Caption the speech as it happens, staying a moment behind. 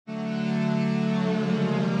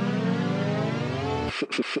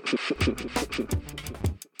Podcast.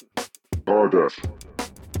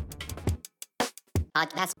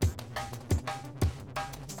 Podcast.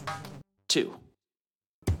 2.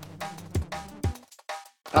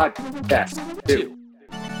 Podcast 2.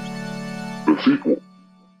 The sequel.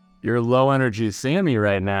 You're low energy Sammy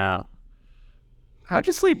right now. How'd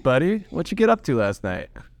you sleep, buddy? What'd you get up to last night?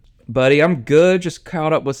 Buddy, I'm good. Just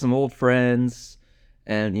caught up with some old friends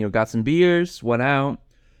and, got some beers, went out.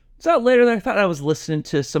 Was out later than I thought. I was listening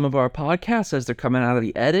to some of our podcasts as they're coming out of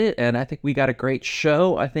the edit, and I think we got a great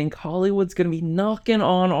show. I think Hollywood's going to be knocking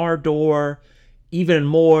on our door even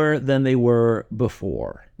more than they were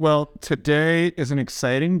before. Well, today is an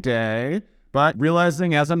exciting day, but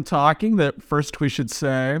realizing as I'm talking that first we should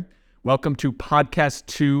say, welcome to Podcast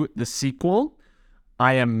 2, the sequel.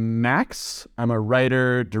 I am Max. I'm a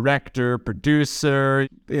writer, director, producer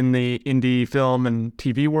in the indie film and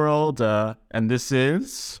TV world, and this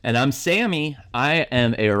is... And I'm Sammy. I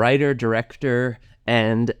am a writer, director,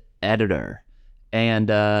 and editor. And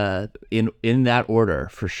in that order,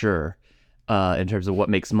 for sure, in terms of what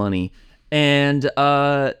makes money. And,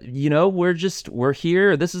 we're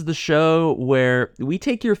here. This is the show where we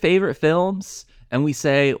take your favorite films and we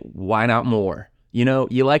say, why not more?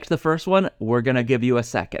 You liked the first one, we're going to give you a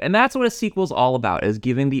second. And that's what a sequel's all about, is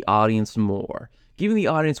giving the audience more, giving the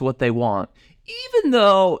audience what they want, even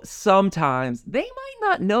though sometimes they might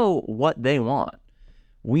not know what they want.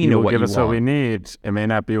 We know what you want. Give us what we need. It may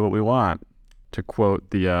not be what we want. To quote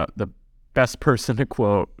the best person to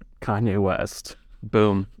quote, Kanye West.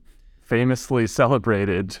 Boom. Famously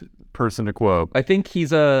celebrated person to quote. I think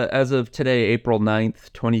he's, as of today, April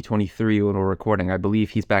 9th, 2023, when we're recording, I believe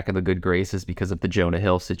he's back in the good graces because of the Jonah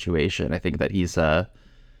Hill situation. I think that he's... I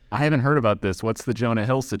haven't heard about this. What's the Jonah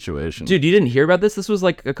Hill situation? Dude, you didn't hear about this? This was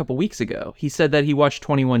like a couple weeks ago. He said that he watched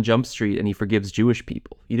 21 Jump Street and he forgives Jewish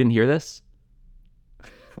people. You didn't hear this?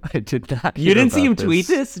 I did not hear You didn't see him this. tweet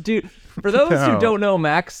this? Dude, for those No. who don't know,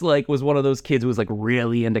 Max was one of those kids who was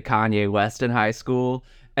really into Kanye West in high school.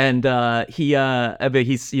 And he's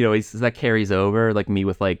that carries over, like me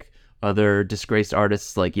with other disgraced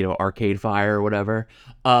artists like, Arcade Fire or whatever.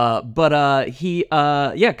 Kanye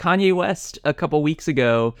West a couple weeks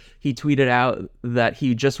ago, he tweeted out that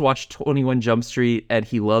he just watched 21 Jump Street and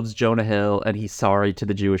he loves Jonah Hill and he's sorry to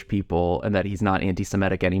the Jewish people and that he's not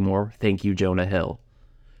anti-Semitic anymore. Thank you, Jonah Hill.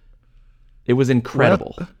 It was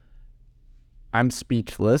incredible. What? I'm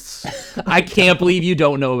speechless. I can't believe you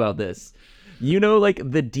don't know about this.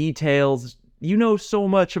 The details. You know so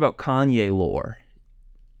much about Kanye lore.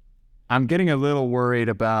 I'm getting a little worried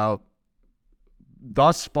about,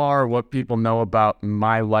 thus far, what people know about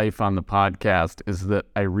my life on the podcast is that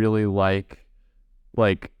I really like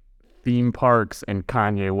theme parks and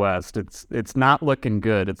Kanye West. It's not looking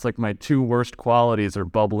good. It's like my two worst qualities are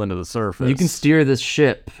bubbling to the surface. You can steer this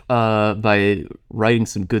ship by writing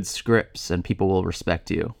some good scripts, and people will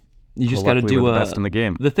respect you. You just got to do the best in the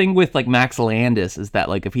game. The thing with Max Landis is that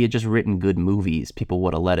if he had just written good movies, people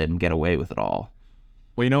would have let him get away with it all.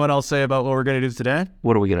 Well, you know what I'll say about what we're going to do today?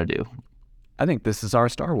 What are we going to do? I think this is our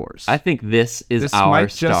Star Wars. I think this is our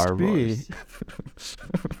Star Wars.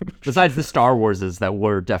 Besides the Star Warses that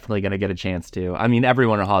we're definitely going to get a chance to. I mean,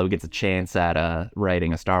 everyone in Hollywood gets a chance at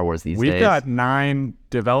writing a Star Wars these days. We've got 9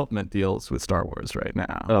 development deals with Star Wars right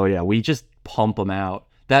now. Oh, yeah. We just pump them out.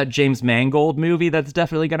 That James Mangold movie that's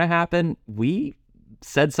definitely going to happen, we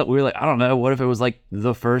said something. We were like, I don't know, what if it was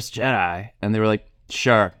The First Jedi? And they were like,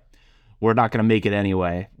 sure, we're not going to make it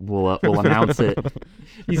anyway. We'll announce it.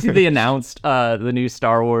 You see, they announced the new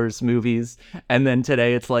Star Wars movies, and then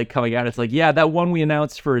today it's coming out. It's yeah, that one we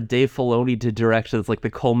announced for Dave Filoni to direct, that's the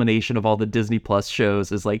culmination of all the Disney Plus shows,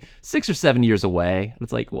 is 6 or 7 years away.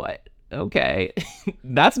 It's what? Okay,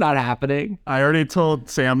 that's not happening. I already told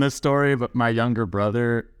Sam this story, but my younger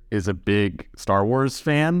brother is a big Star Wars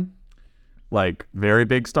fan, very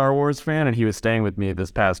big Star Wars fan, and he was staying with me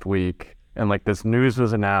this past week, and this news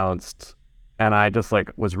was announced, and I just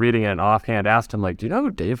was reading it and offhand asked him, do you know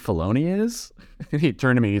who Dave Filoni is? And he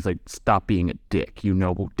turned to me, he's stop being a dick, you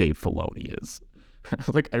know who Dave Filoni is.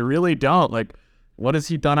 I was I really don't, what has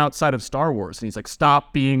he done outside of Star Wars? And he's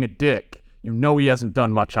stop being a dick. You know he hasn't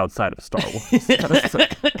done much outside of Star Wars.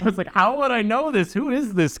 I was how would I know this? Who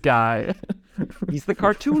is this guy? He's the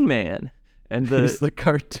cartoon man. And he's the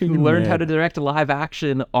cartoon He learned man. how to direct live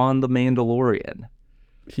action on The Mandalorian.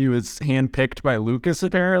 He was handpicked by Lucas,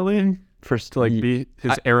 apparently, to be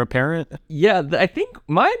his heir apparent. Yeah, I think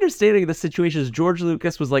my understanding of the situation is George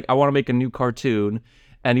Lucas was I want to make a new cartoon.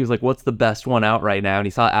 And he was what's the best one out right now? And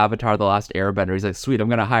he saw Avatar: The Last Airbender. He's sweet, I'm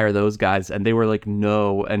going to hire those guys. And they were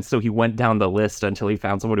no. And so he went down the list until he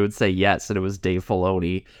found someone who would say yes. And it was Dave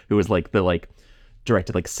Filoni, who was the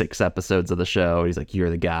directed like 6 episodes of the show. He's like, you're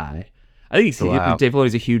the guy. I think Wow. Dave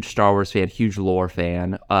Filoni's a huge Star Wars fan, huge lore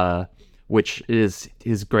fan, which is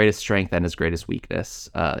his greatest strength and his greatest weakness.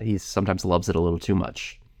 He sometimes loves it a little too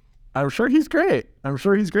much. I'm sure he's great. I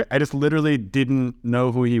just literally didn't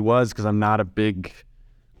know who he was because I'm not a big.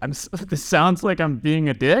 This sounds like I'm being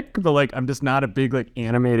a dick, but like I'm just not a big like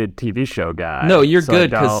animated TV show guy. No, you're So I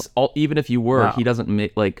good don't- because even if you were, No. he doesn't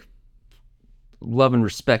make like love and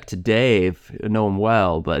respect to Dave, know him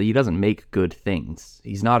well, but he doesn't make good things.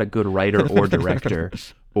 He's not a good writer or director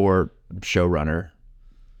or showrunner.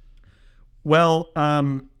 Well,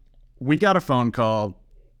 we got a phone call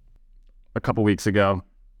a couple weeks ago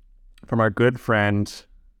from our good friend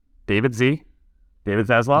David Zaslav,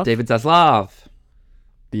 David Zaslav.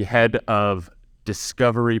 the head of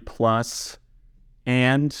Discovery Plus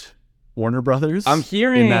and Warner Brothers. I'm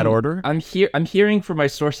hearing in that order. I'm hearing from my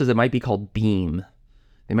sources it might be called Beam.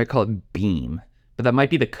 They might call it Beam, but that might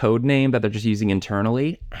be the code name that they're just using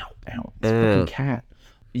internally. Ow! It's a fucking cat.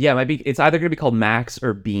 Yeah, it might be. It's either going to be called Max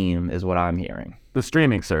or Beam, is what I'm hearing. The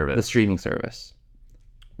streaming service. The streaming service.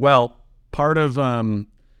 Well, part of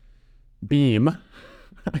Beam,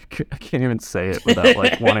 I can't even say it without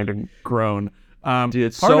like wanting to groan. Dude,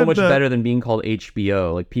 it's part so of much the- better than being called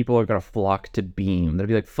HBO. Like, people are going to flock to Beam. They'll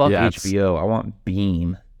be like, fuck Yeah, it's- HBO. I want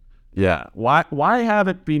Beam. Yeah. Why have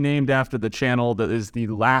it be named after the channel that is the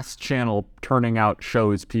last channel turning out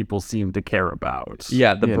shows people seem to care about?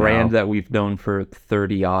 Yeah, the you brand know? that we've known for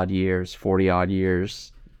 30-odd years, 40-odd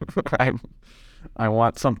years. I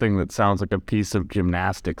want something that sounds like a piece of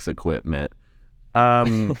gymnastics equipment.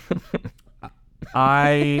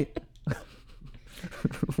 I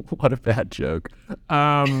what a bad joke.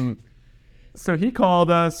 So he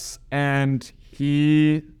called us and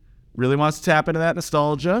he really wants to tap into that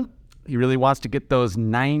nostalgia. He really wants to get those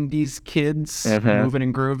 90s kids moving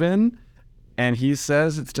and grooving. And he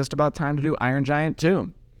says it's just about time to do Iron Giant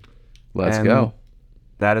 2. Let's And go.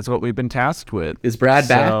 That is what we've been tasked with. Is Brad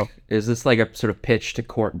So- back? Is this like a sort of pitch to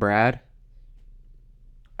court Brad?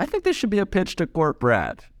 I think this should be a pitch to court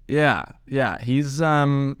Brad. Yeah. He's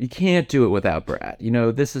You can't do it without Brad. You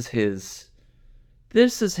know, this is his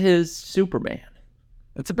Superman.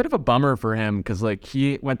 it's a bit of a bummer for him because like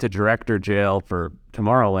he went to director jail for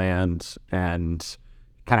Tomorrowland and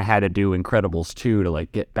kind of had to do Incredibles 2 to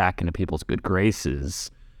like get back into people's good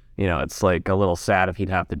graces. You know, it's like a little sad if he'd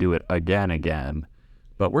have to do it again.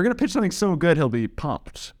 But we're gonna pitch something so good he'll be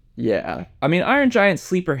pumped. Yeah. I mean, Iron Giant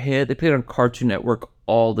sleeper hit. They played on Cartoon Network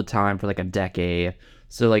all the time for like a decade.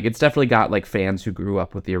 So like it's definitely got like fans who grew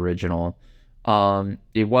up with the original.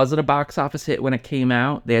 It wasn't a box office hit when it came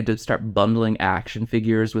out. They had to start bundling action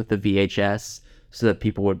figures with the VHS so that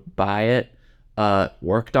people would buy it.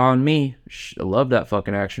 Worked on me. Love that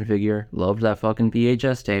fucking action figure. Loved that fucking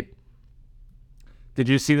VHS tape. Did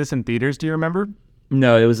you see this in theaters? Do you remember?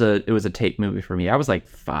 No, it was a tape movie for me. I was like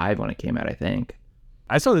 5 when it came out, I think.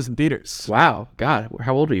 I saw this in theaters. Wow. God,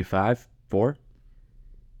 how old are you? 5? 4?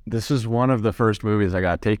 This was one of the first movies I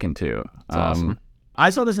got taken to. That's awesome. I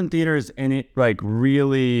saw this in theaters and it like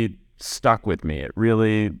really stuck with me. It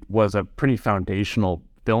really was a pretty foundational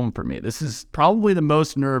film for me. This is probably the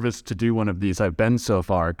most nervous to do one of these I've been so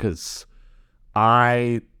far because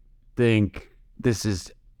I think this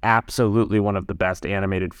is absolutely one of the best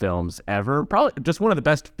animated films ever. Probably just one of the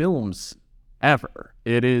best films ever.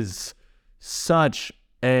 It is such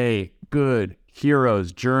a good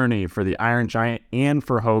hero's journey for the Iron Giant and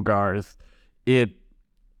for Hogarth. It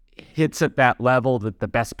hits at that level that the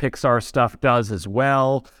best Pixar stuff does as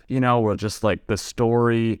well. You know, where just like the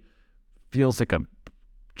story feels like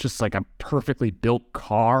a perfectly built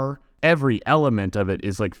car. Every element of it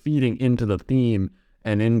is like feeding into the theme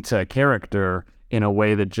and into character in a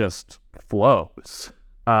way that just flows.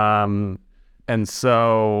 And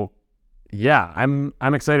so, yeah, I'm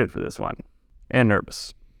excited for this one and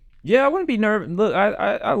nervous. Yeah, I wouldn't be nervous. Look,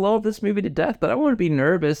 I love this movie to death, but I wouldn't be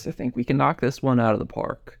nervous. I think we can knock this one out of the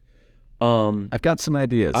park. I've got some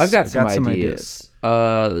ideas. I've got some ideas.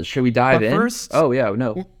 Should we dive But in? first- Oh yeah,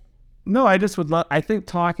 no. No, I just would love. I think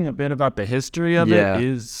talking a bit about the history of Yeah. it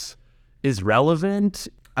is relevant.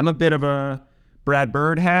 I'm a bit of a Brad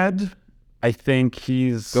Bird head. I think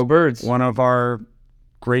he's Go Birds. one of our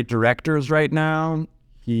great directors right now.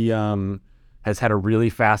 He has had a really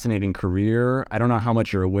fascinating career. I don't know how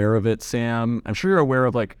much you're aware of it, Sam. I'm sure you're aware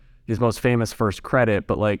of like his most famous first credit,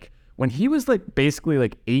 but like when he was like basically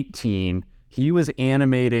like 18, he was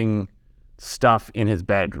animating stuff in his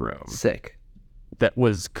bedroom Sick. that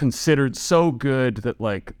was considered so good that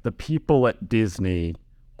like the people at Disney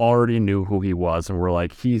already knew who he was and were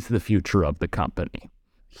like, he's the future of the company.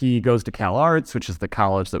 he goes to Cal Arts, which is the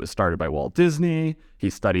college that was started by Walt Disney. He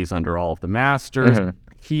studies under all of the masters.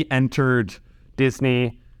 He entered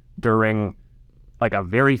Disney during like a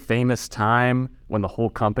very famous time when the whole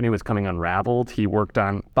company was coming unraveled. He worked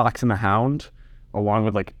on Fox and the Hound, along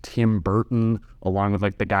with like Tim Burton, along with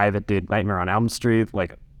like the guy that did Nightmare on Elm Street,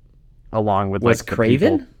 like along with Was like the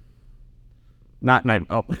Craven? people- Not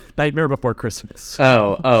Nightmare Before Christmas.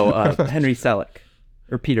 Henry Selick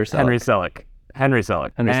or Peter Selick. Henry Selick. Henry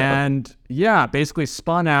Selick. And yeah, basically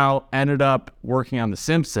spun out, ended up working on The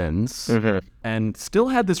Simpsons, and still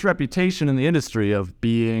had this reputation in the industry of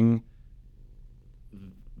being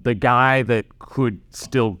the guy that could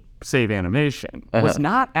still save animation. Was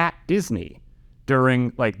not at Disney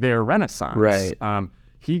during like their renaissance. Right.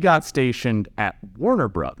 He got stationed at Warner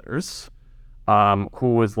Brothers,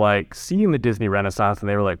 who was like seeing the Disney Renaissance, and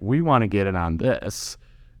they were like, we want to get in on this.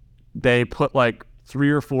 They put like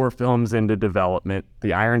 3 or 4 films into development,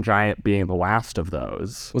 The Iron Giant being the last of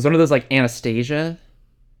those. Was one of those like Anastasia?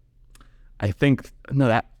 I think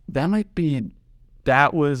that might be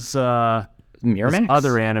was Miramax? this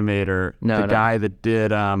other animator, No. guy that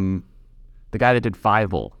did Fievel.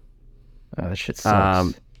 Oh, that shit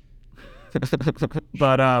sucks.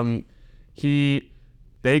 But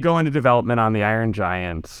they go into development on the Iron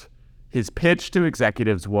Giant. His pitch to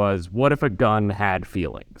executives was, what if a gun had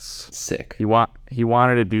feelings? Sick. He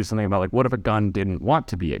wanted to do something about like, what if a gun didn't want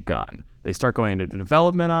to be a gun? They start going into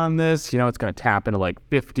development on this. It's going to tap into like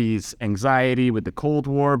 50s anxiety with the Cold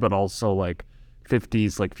War, but also like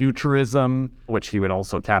 50s like futurism, which he would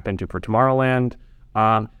also tap into for Tomorrowland.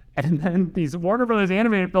 And then these Warner Brothers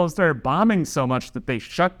animated films started bombing so much that they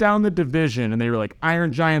shut down the division, and they were like,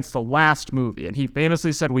 Iron Giant's the last movie. And he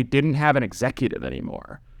famously said, we didn't have an executive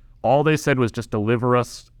anymore. All they said was just deliver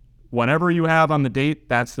us whenever you have on the date,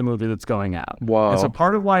 that's the movie that's going out. Wow. And so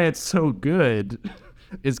part of why it's so good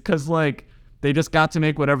is because like they just got to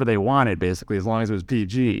make whatever they wanted, basically, as long as it was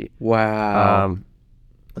PG. Wow.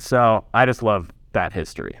 So I just love that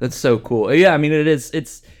history. That's so cool. Yeah, I mean,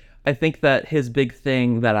 I think that his big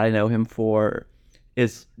thing that I know him for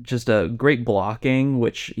is just a great blocking,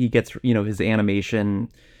 which he gets, his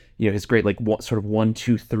animation, his great, like, sort of 1,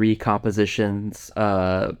 2, 3 compositions,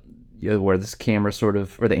 where this camera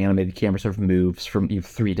or the animated camera sort of moves from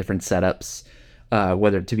 3 different setups,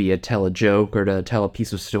 whether to tell a joke or to tell a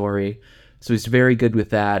piece of story. So he's very good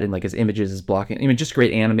with that, and like his images, his blocking. I mean, just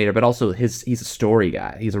great animator, but also he's a story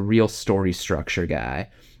guy. He's a real story structure guy.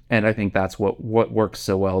 And I think that's what works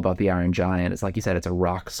so well about the Iron Giant. It's like you said, it's a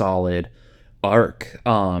rock solid arc.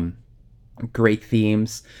 Great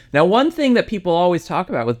themes. Now, one thing that people always talk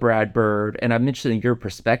about with Brad Bird, and I'm interested in your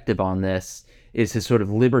perspective on this, is his sort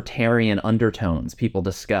of libertarian undertones people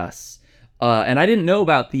discuss. And I didn't know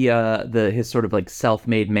about his sort of like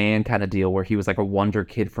self-made man kind of deal where he was like a wonder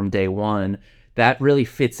kid from day one. That really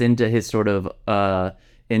fits into his sort of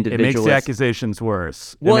individualist. It makes the accusations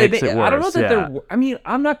worse. Well, it makes it worse. I don't know that they're. I mean,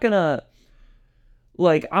 I'm not gonna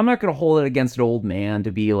hold it against an old man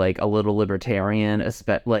to be like a little libertarian, unless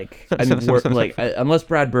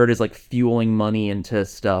Brad Bird is like fueling money into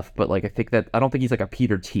stuff. But like, I don't think he's like a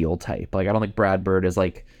Peter Thiel type. Like, I don't think Brad Bird is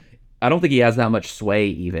like. I don't think he has that much sway.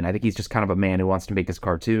 Even I think he's just kind of a man who wants to make his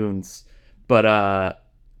cartoons. But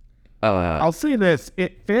I'll say this: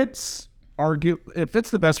 it fits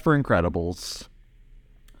the best for Incredibles.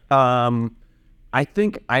 I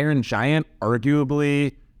think Iron Giant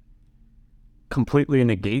arguably completely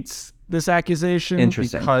negates this accusation.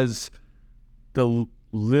 Interesting. Because the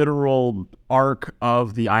literal arc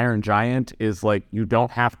of the Iron Giant is like, you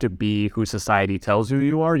don't have to be who society tells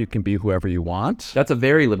you are. You can be whoever you want. That's a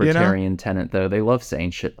very libertarian tenet, though. They love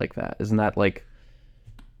saying shit like that. Isn't that like...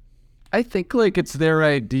 I think like it's their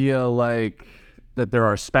idea like that there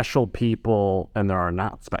are special people and there are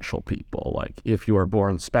not special people. Like if you are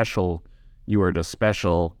born special, you are just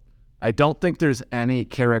special. I don't think there's any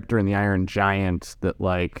character in the Iron Giant that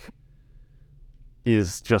like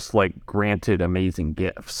is just like granted amazing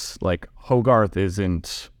gifts. Like Hogarth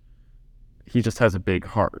isn't, he just has a big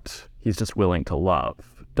heart. He's just willing to love.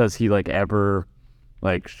 Does he like ever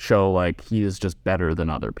like show like he is just better than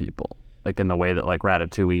other people? Like in the way that like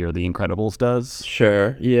Ratatouille or The Incredibles does?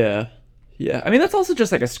 Sure, yeah. Yeah, I mean, that's also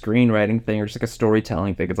just like a screenwriting thing or just like a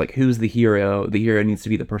storytelling thing. It's like, who's the hero? The hero needs to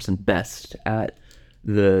be the person best at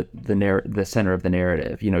the center of the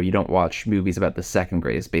narrative. You don't watch movies about the second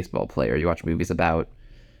greatest baseball player. You watch movies about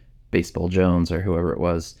Baseball Jones or whoever it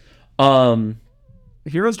was.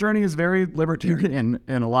 Hero's Journey is very libertarian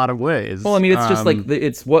in a lot of ways. Well, I mean, it's just like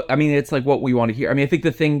it's like what we want to hear. I mean, I think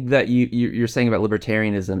the thing that you're saying about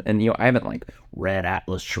libertarianism, and I haven't like read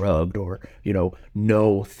Atlas Shrugged or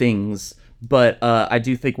know things, But I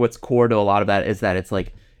do think what's core to a lot of that is that it's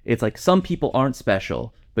like some people aren't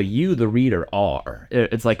special, but you, the reader, are.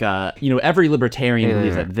 It's like every libertarian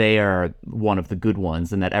believes that they are one of the good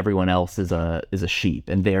ones, and that everyone else is a sheep,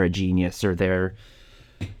 and they're a genius, or they're,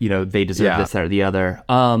 they deserve this, that, or the other.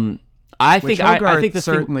 I think Hogarth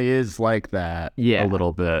certainly is like that a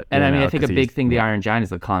little bit. And I think a big thing the Iron Giant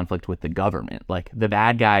is the conflict with the government. Like, the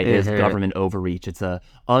bad guy is government overreach. It's a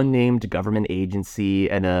unnamed government agency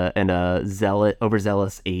and a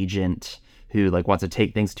overzealous agent who like wants to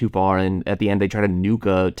take things too far, and at the end they try to nuke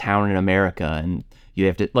a town in America, and you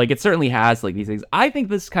have to it certainly has like these things. I think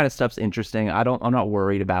this kind of stuff's interesting. I'm not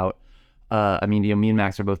worried about me and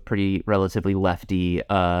Max are both pretty relatively lefty,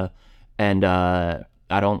 and I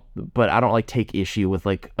don't like take issue with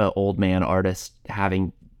like old man artists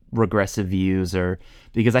having regressive views, or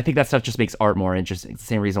because I think that stuff just makes art more interesting. It's the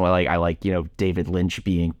same reason why I like David Lynch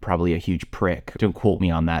being probably a huge prick. Don't quote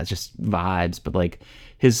me on that. It's just vibes, but like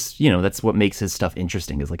his that's what makes his stuff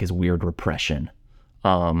interesting, is like his weird repression.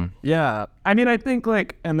 Yeah, I think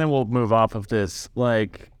like, and then we'll move off of this,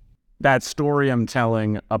 like that story I'm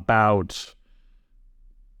telling about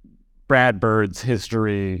Brad Bird's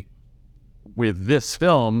history with this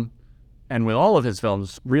film and with all of his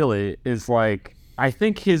films really is like, I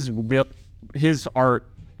think his art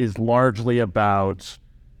is largely about,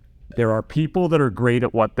 there are people that are great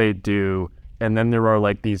at what they do, and then there are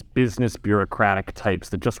like these business bureaucratic types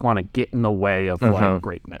that just want to get in the way of like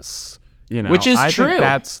greatness. Which is true. I think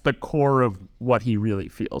that's the core of what he really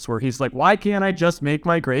feels, where he's like, why can't I just make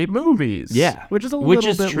my great movies? Yeah. Which is a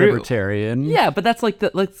little bit true. libertarian. Yeah, but that's like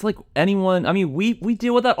it's like anyone. We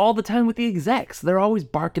deal with that all the time with the execs. They're always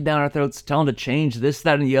barking down our throats, telling to change this,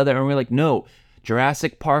 that, and the other, and we're like, no,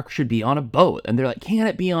 Jurassic Park should be on a boat, and they're like, can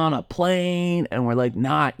it be on a plane? And we're like,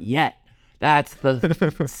 not yet. That's the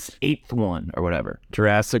 8th one or whatever.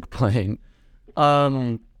 Jurassic Plane.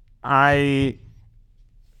 I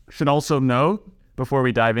should also note, before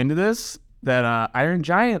we dive into this, that Iron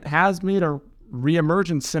Giant has made a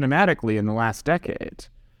reemergence cinematically in the last decade.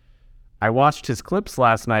 I watched his clips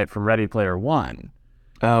last night from Ready Player One.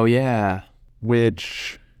 Oh, yeah.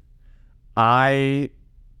 Which I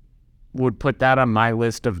would put that on my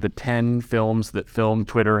list of the 10 films that film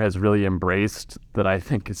Twitter has really embraced, that I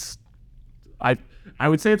think is... I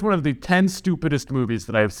would say it's one of the 10 stupidest movies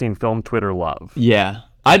that I have seen film Twitter love. Yeah.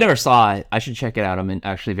 I never saw it. I should check it out. I'm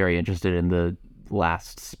actually very interested in the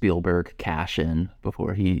last Spielberg cash-in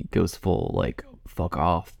before he goes full, like, fuck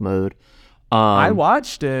off mode. I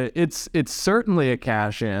watched it. It's certainly a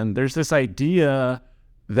cash-in. There's this idea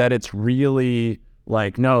that it's really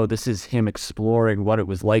like, no, this is him exploring what it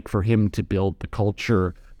was like for him to build the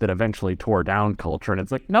culture that eventually tore down culture. And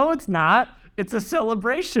it's like, no, it's not. It's a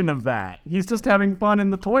celebration of that. He's just having fun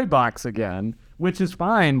in the toy box again, which is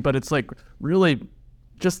fine, but it's like really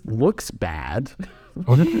just looks bad.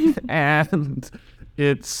 And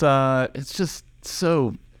it's just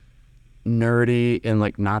so nerdy in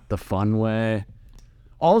like not the fun way.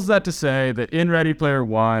 All is that to say that in Ready Player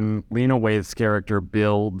One, Lena Waithe's character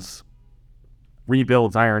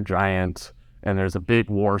rebuilds Iron Giant, and there's a big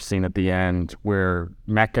war scene at the end where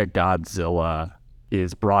Mecha Godzilla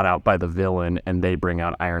is brought out by the villain, and they bring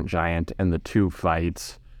out Iron Giant, and the two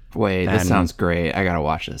fight. Wait, this sounds great. I gotta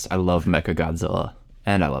watch this. I love Mecha Godzilla,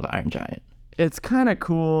 and I love Iron Giant. It's kind of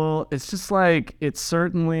cool. It's just like, it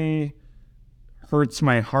certainly hurts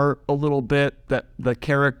my heart a little bit that the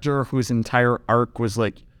character whose entire arc was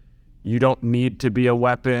like, you don't need to be a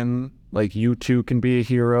weapon. Like, you too can be a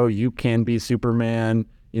hero. You can be Superman.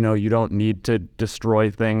 You don't need to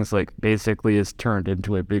destroy things. Like, basically is turned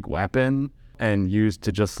into a big weapon and used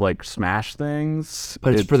to just like smash things.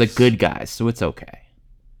 But it's for the good guys, so it's okay.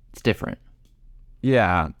 It's different.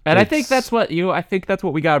 Yeah. And I think that's what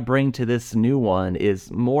we got to bring to this new one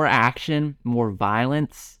is more action, more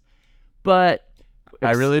violence, but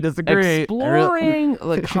I really disagree. Exploring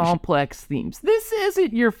the complex themes. This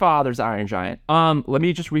isn't your father's Iron Giant. Let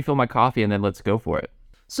me just refill my coffee and then let's go for it.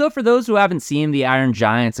 So for those who haven't seen the Iron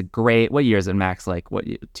Giant, it's a great, what year is it, Max? Like what,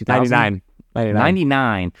 2000?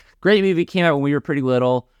 99. Great movie. Came out when we were pretty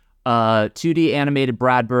little. 2D animated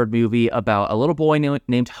Brad Bird movie about a little boy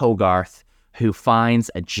named Hogarth who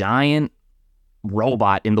finds a giant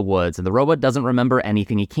robot in the woods, and the robot doesn't remember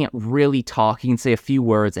anything. He can't really talk. He can say a few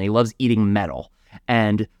words, and he loves eating metal.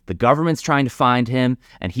 And the government's trying to find him,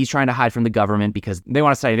 and he's trying to hide from the government because they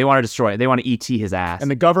want to study, they want to destroy it, they want to ET his ass.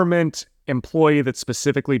 And the government employee that's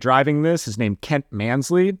specifically driving this is named Kent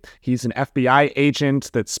Mansley. He's an FBI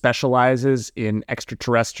agent that specializes in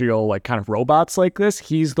extraterrestrial, like, kind of robots like this.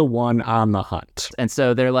 He's the one on the hunt. And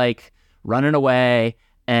so they're like running away,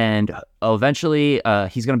 And eventually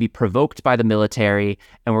he's going to be provoked by the military,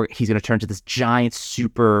 and he's going to turn to this giant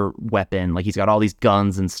super weapon. Like, he's got all these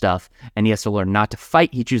guns and stuff, and he has to learn not to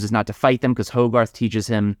fight. He chooses not to fight them because Hogarth teaches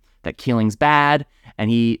him that killing's bad,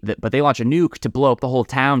 and but they launch a nuke to blow up the whole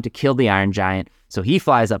town to kill the Iron Giant, so he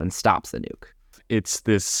flies up and stops the nuke. It's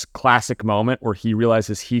this classic moment where he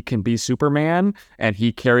realizes he can be Superman, and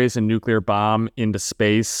he carries a nuclear bomb into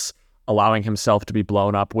space, allowing himself to be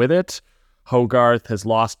blown up with it. Hogarth has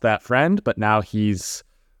lost that friend, but now he's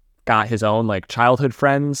got his own like childhood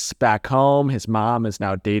friends back home. His mom is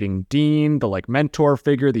now dating Dean, the like mentor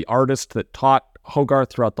figure, the artist that taught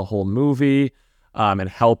Hogarth throughout the whole movie, and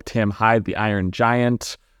helped him hide the Iron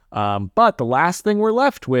Giant. But the last thing we're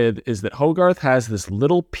left with is that Hogarth has this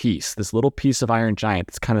little piece of Iron Giant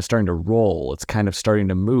that's kind of starting to roll. It's kind of starting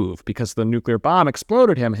to move because the nuclear bomb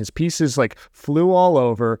exploded him. His pieces like flew all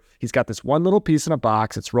over. He's got this one little piece in a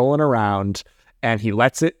box. It's rolling around, and he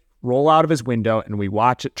lets it roll out of his window, and we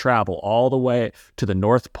watch it travel all the way to the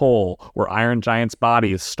North Pole, where Iron Giant's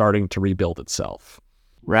body is starting to rebuild itself.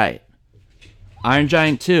 Right. Iron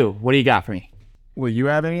Giant 2, what do you got for me? Will you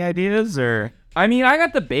have any ideas, or? I mean, I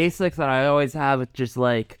got the basics that I always have. It's just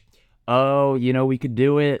like, oh, we could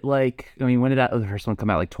do it like, I mean, when did the first one come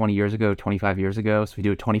out? Like 20 years ago, 25 years ago? So we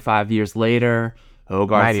do it 25 years later.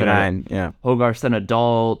 Hogarth's 99, Hogarth's an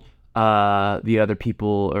adult. The other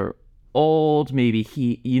people are old. Maybe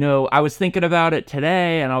I was thinking about it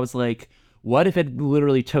today, and I was like, what if it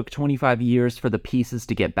literally took 25 years for the pieces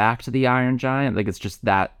to get back to the Iron Giant? Like, it's just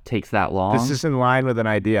that takes that long. This is in line with an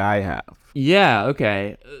idea I have. Yeah,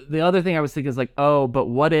 okay. The other thing I was thinking is like, oh, but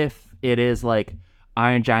what if it is like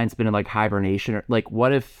Iron Giant's been in like hibernation? Or like,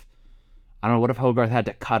 what if Hogarth had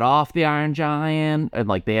to cut off the Iron Giant and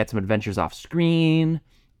like they had some adventures off screen?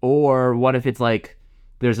 Or what if it's like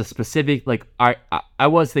there's a specific, like, I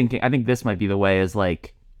was thinking, I think this might be the way, is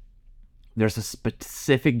like there's a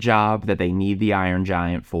specific job that they need the Iron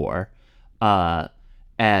Giant for,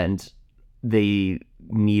 and they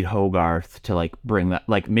need Hogarth to like bring that,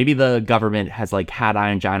 like maybe the government has like had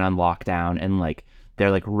Iron Giant on lockdown and like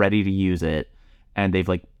they're like ready to use it, and they've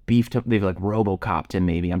like RoboCopped him.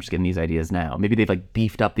 Maybe I'm just getting these ideas now. Maybe they've like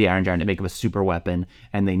beefed up the Iron Giant to make him a super weapon,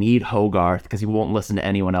 and they need Hogarth because he won't listen to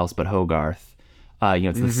anyone else but Hogarth.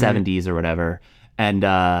 It's the 70s or whatever, and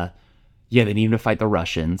they need him to fight the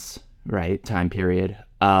Russians, right? Time period.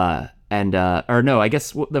 Or no, I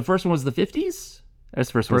guess the first one was the 50s.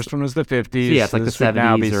 First one was the 50s. So yeah, it's like the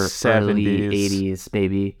 70s or 70s. early 80s,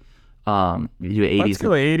 maybe. You do 80s. Let's go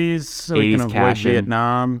 80s so 80s we can avoid cash-in.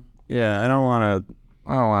 Vietnam. Yeah, I don't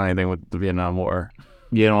want anything with the Vietnam War.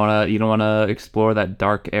 You don't want to explore that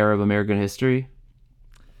dark era of American history.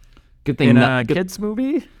 Good thing In a kids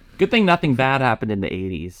movie. Good thing nothing bad happened in the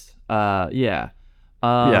 80s. Yeah.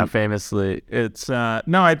 Famously, it's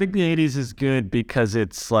no. I think the 80s is good because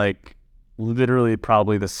it's like literally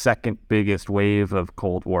probably the second biggest wave of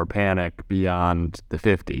Cold War panic beyond the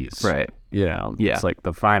 50s. Right. Yeah. It's like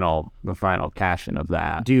the final cash-in of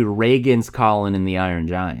that. Dude, Reagan's calling in the Iron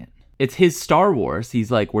Giant. It's his Star Wars.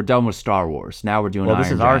 He's like, we're done with Star Wars. Now we're doing Iron Giant.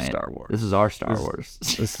 This is our Star Wars. This is our Star Wars.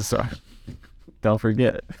 This is our. Don't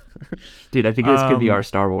forget. Dude, I think this could be our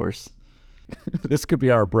Star Wars. This could be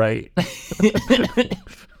our Bright.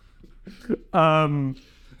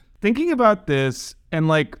 Thinking about this, and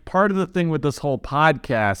like part of the thing with this whole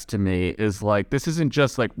podcast to me is like, this isn't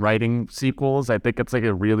just like writing sequels. I think it's like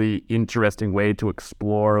a really interesting way to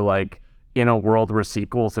explore like in a world where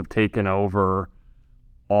sequels have taken over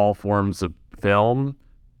all forms of film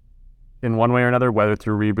in one way or another, whether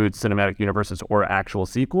through reboots, cinematic universes, or actual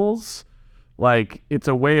sequels. Like, it's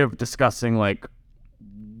a way of discussing like,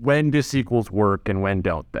 when do sequels work and when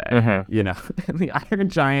don't they? And the Iron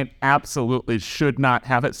Giant absolutely should not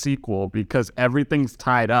have a sequel because everything's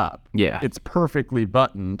tied up. Yeah. It's perfectly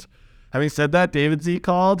buttoned. Having said that, David Z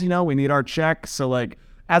called, we need our check. So like,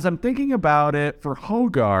 as I'm thinking about it for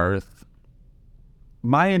Hogarth,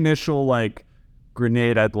 my initial like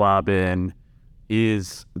grenade I'd lob in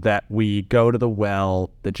is that we go to the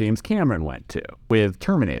well that James Cameron went to with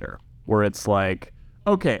Terminator, where it's like,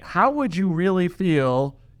 okay, how would you really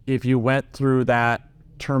feel if you went through that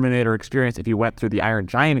Terminator experience, if you went through the Iron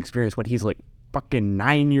Giant experience when he's like fucking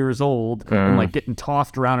 9 years old and like getting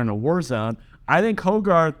tossed around in a war zone? I think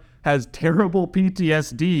Hogarth has terrible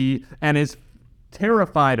PTSD and is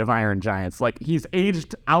terrified of Iron Giants. Like, he's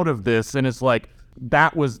aged out of this and is like,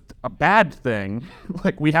 that was a bad thing.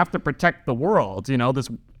 Like, we have to protect the world. This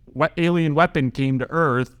alien weapon came to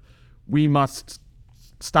Earth. We must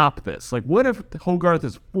stop this. Like, what if Hogarth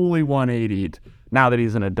is fully 180'd now that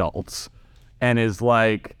he's an adult and is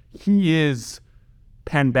like, he is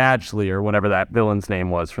Penn Badgley or whatever that villain's name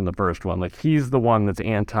was from the first one. Like, he's the one that's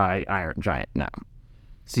anti-Iron Giant now.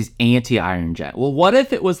 So he's anti-Iron Giant. Well, what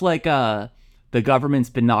if it was like the government's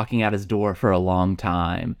been knocking at his door for a long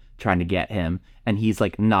time trying to get him, and he's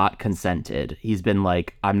like not consented. He's been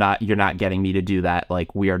like, you're not getting me to do that.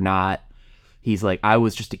 Like, we are not. He's like, I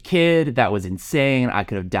was just a kid. That was insane. I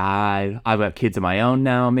could have died. I've got kids of my own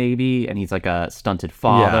now, maybe. And he's like a stunted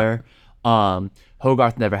father. Yeah.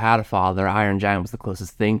 Hogarth never had a father. Iron Giant was the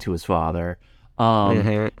closest thing to his father.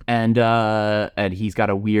 And he's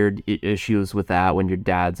got a weird issues with that when your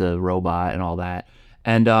dad's a robot and all that.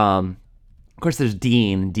 And of course, there's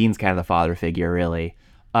Dean. Dean's kind of the father figure, really.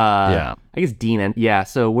 I guess Dean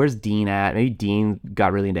so where's Dean at? Maybe Dean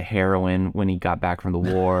got really into heroin when he got back from the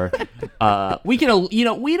war. We can,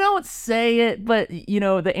 we don't say it, but the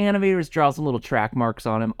animators draw some little track marks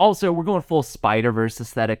on him. Also, we're going full Spider-Verse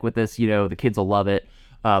aesthetic with this. The kids will love it.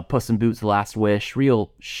 Puss in Boots: The Last Wish,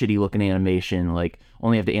 real shitty looking animation. Like,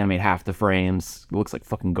 only have to animate half the frames. It looks like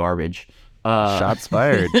fucking garbage. Shots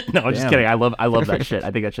fired. No, I'm just kidding. I love that shit. I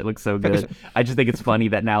think that shit looks so good. I just think it's funny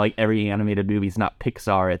that now, like, every animated movie is not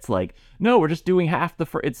Pixar. It's like, no, we're just doing half the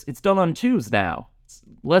it's done on twos now. It's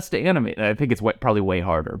less to animate. I think it's probably way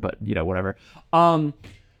harder, but whatever.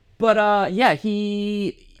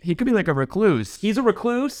 He could be like a recluse. He's a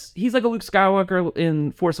recluse. He's like a Luke Skywalker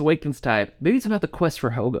in Force Awakens type. Maybe it's about the quest for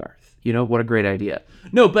Hogarth. What a great idea.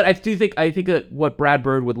 No, but I think that what Brad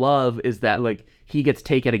Bird would love is that, like, he gets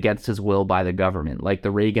taken against his will by the government. Like,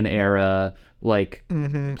 the Reagan era, like,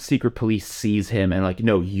 secret police sees him and, like,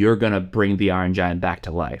 no, you're going to bring the Iron Giant back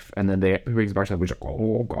to life. And then he brings back to life. He's like,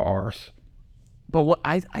 oh, Garth. But what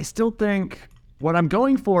I still think what I'm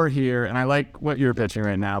going for here, and I like what you're pitching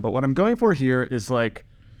right now, but what I'm going for here is, like,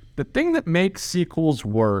 the thing that makes sequels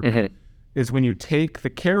work is when you take the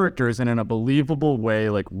characters and in a believable way,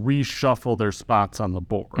 like, reshuffle their spots on the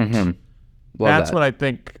board. That's what I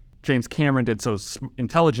think James Cameron did so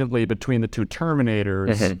intelligently between the two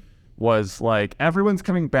Terminators, was like, everyone's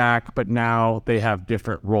coming back, but now they have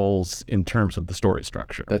different roles in terms of the story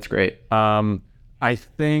structure. That's great. I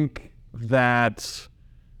think that,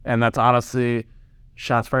 and that's honestly,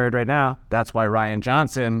 shots fired right now, that's why Rian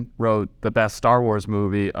Johnson wrote the best Star Wars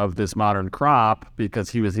movie of this modern crop,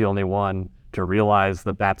 because he was the only one to realize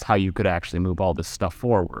that that's how you could actually move all this stuff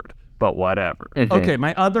forward. But whatever. Okay,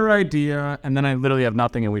 my other idea, and then I literally have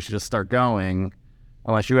nothing and we should just start going,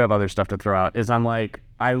 unless you have other stuff to throw out, is I'm like,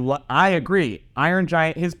 I agree. Iron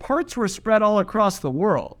Giant, his parts were spread all across the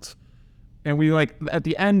world. And we, like, at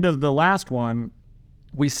the end of the last one,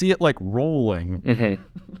 we see it, like, rolling. It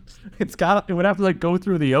would have to, like, go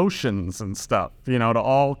through the oceans and stuff, to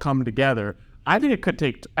all come together. I think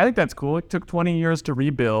that's cool. It took 20 years to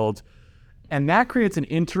rebuild. And that creates an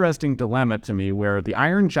interesting dilemma to me, where the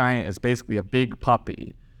Iron Giant is basically a big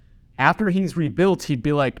puppy. After he's rebuilt, he'd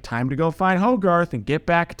be like, time to go find Hogarth and get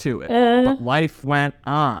back to it. But life went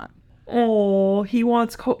on. Oh, he's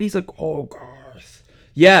like, Hogarth.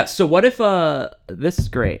 Yeah, so what if, this is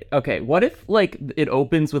great. Okay, what if, like, it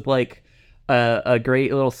opens with, like, a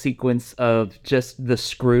great little sequence of just the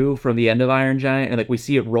screw from the end of Iron Giant, and, like, we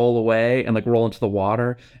see it roll away and, like, roll into the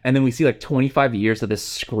water, and then we see, like, 25 years of this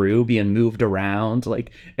screw being moved around.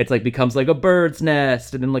 Like, it's, like, becomes, like, a bird's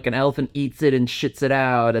nest, and then, like, an elephant eats it and shits it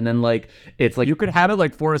out, and then, like, it's, like... You could have it,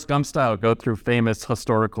 like, Forrest Gump style, go through famous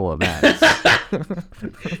historical events.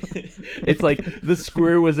 It's, like, the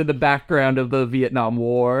screw was in the background of the Vietnam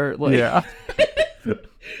War. Like, yeah.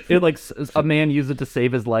 It, like, a man used it to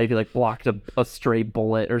save his life. He, like, blocked a stray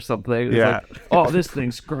bullet or something. It's yeah. Like, oh, this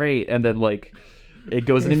thing's great. And then, like, it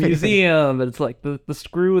goes in a museum, and it's like the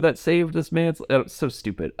screw that saved this man. It's so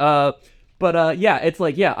stupid. Yeah, it's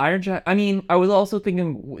like, yeah, Iron Giant. I mean, I was also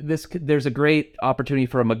thinking there's a great opportunity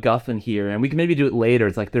for a MacGuffin here, and we can maybe do it later.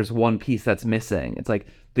 It's like there's one piece that's missing. It's like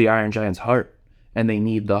the Iron Giant's heart, and they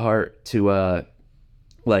need the heart to,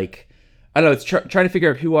 like... I don't know, it's trying to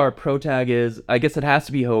figure out who our protag is. I guess it has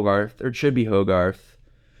to be Hogarth, or it should be Hogarth.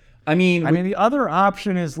 I mean, the other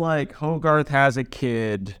option is, like, Hogarth has a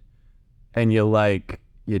kid, and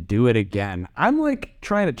you do it again. I'm, like,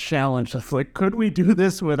 trying to challenge us. Like, could we do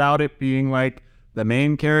this without it being, like, the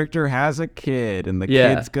main character has a kid, and the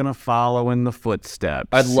kid's gonna follow in the footsteps?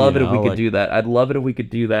 I'd love it if we could do that. I'd love it if we could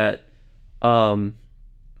do that.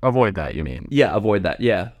 Avoid that, you mean? Yeah, avoid that,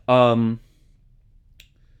 yeah.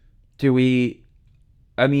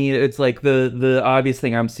 It's like the obvious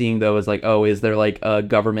thing I'm seeing, though, is like, oh, is there, like, a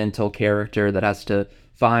governmental character that has to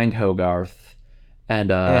find Hogarth, and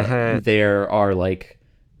there are, like,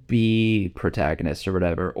 B protagonists or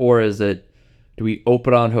whatever, or is it do we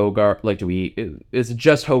open on Hogarth? Like, is it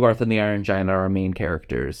just Hogarth and the Iron Giant are our main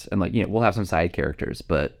characters? And like, we'll have some side characters,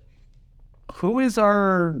 but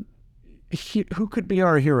Who could be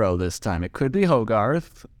our hero this time? It could be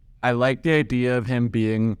Hogarth. I like the idea of him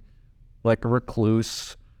being like a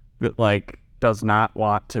recluse that like does not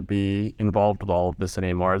want to be involved with all of this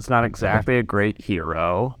anymore. It's not exactly a great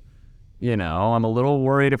hero. I'm a little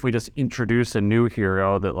worried if we just introduce a new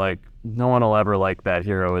hero that like no one will ever like that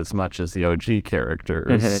hero as much as the OG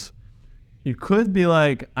characters. You could be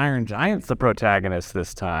like Iron Giant's the protagonist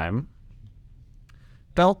this time.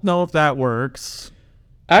 Don't know if that works.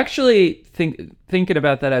 actually thinking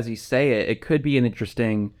about that as you say it, it could be an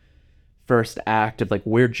interesting first act of like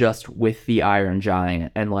we're just with the Iron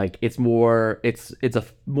Giant, and like it's a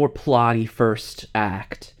more plotty first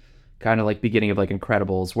act, kind of like beginning of like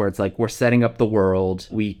Incredibles, where it's like we're setting up the world.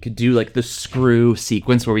 We could do like the Screw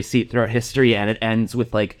sequence where we see it throughout history, and it ends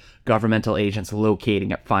with like governmental agents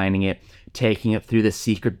locating it, finding it, taking it through the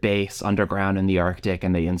secret base underground in the Arctic,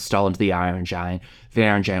 and they install into the Iron Giant. The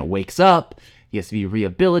Iron Giant wakes up. He has to be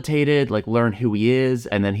rehabilitated, like learn who he is,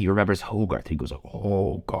 and then he remembers Hogarth. He goes like,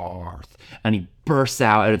 Hogarth, and he bursts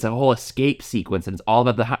out, and it's a whole escape sequence, and it's all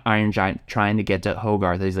about the Iron Giant trying to get to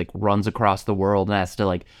Hogarth. He's like runs across the world and has to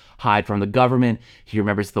like hide from the government. He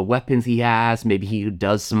remembers the weapons he has. Maybe he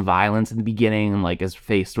does some violence in the beginning and like is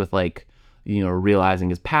faced with like, realizing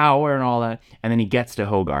his power and all that. And then he gets to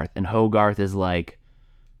Hogarth, and Hogarth is like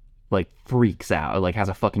freaks out, like has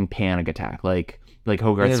a fucking panic attack. Like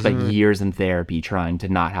Hogarth spent years in therapy trying to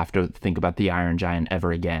not have to think about the Iron Giant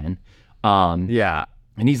ever again. Yeah.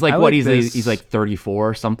 And he's like, he's like 34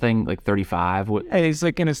 or something, like 35. Hey, he's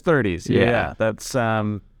like in his 30s. Yeah. That's,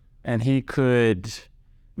 and he could,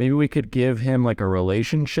 maybe we could give him like a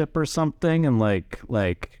relationship or something, and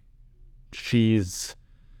like she's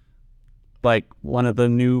like one of the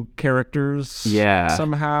new characters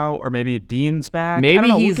somehow, or maybe Dean's back. Maybe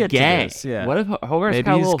he's gay. Yeah. What if Hogarth's kind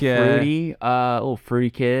of a little fruity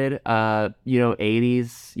kid,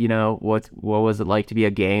 80s, what was it like to be a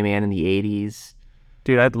gay man in the 80s?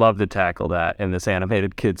 Dude, I'd love to tackle that in this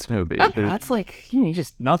animated kids movie. That's like, you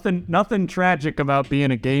just... Nothing tragic about being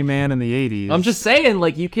a gay man in the 80s. I'm just saying,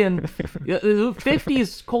 like, you can... The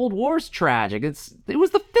 50s Cold War's tragic. It was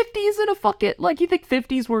the 50s and like, you think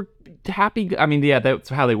 50s were happy? I mean, yeah, that's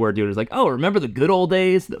how they were doing it. It's like, oh, remember the good old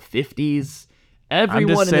days, the 50s?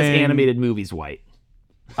 Everyone in this animated movie's white.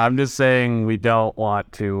 I'm just saying we don't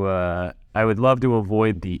want to... I would love to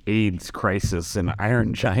avoid the AIDS crisis in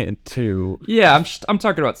Iron Giant 2. Yeah, I'm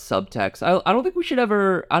talking about subtext. I don't think we should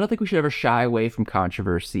ever shy away from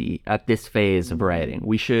controversy at this phase of writing.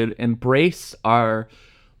 We should embrace our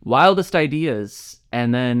wildest ideas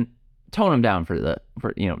and then tone them down for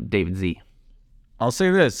David Z. I'll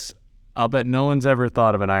say this. I'll bet no one's ever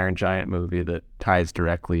thought of an Iron Giant movie that ties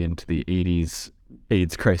directly into the 80s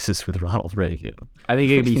AIDS crisis with Ronald Reagan. I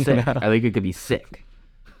think it could be sick. I think it could be sick.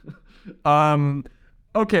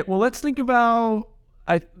 Okay, well, let's think about,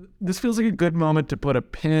 this feels like a good moment to put a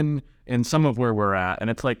pin in some of where we're at. And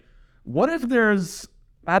it's like, what if there's,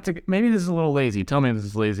 maybe this is a little lazy. Tell me if this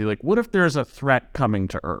is lazy. Like, what if there's a threat coming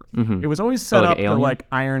to Earth? Mm-hmm. It was always set up that like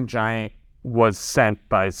Iron Giant was sent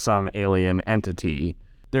by some alien entity.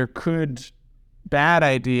 There could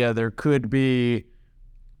be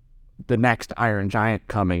the next Iron Giant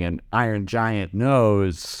coming, and Iron Giant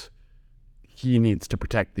knows he needs to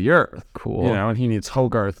protect the Earth. Cool. And he needs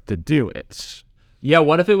Hogarth to do it. Yeah,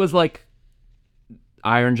 what if it was like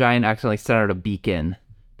Iron Giant accidentally sent out a beacon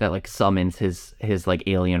that like summons his like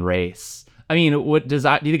alien race? I mean, do you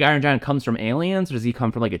think Iron Giant comes from aliens, or does he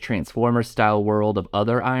come from like a Transformers style world of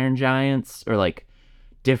other Iron Giants, or like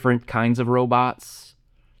different kinds of robots?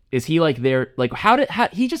 Is he like there? Like how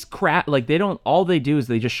he just crash? Like all they do is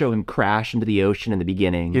they just show him crash into the ocean in the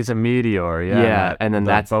beginning. He's a meteor, yeah. Yeah, and then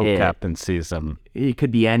that's boat it. Captain sees him. It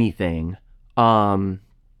could be anything.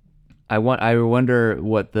 I wonder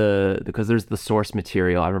what because there's the source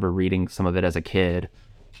material. I remember reading some of it as a kid.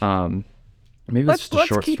 Maybe it's just a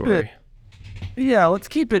short story. Yeah, let's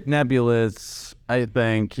keep it nebulous. I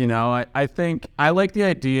think I think I like the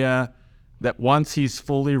idea that once he's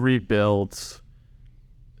fully rebuilt,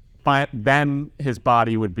 then his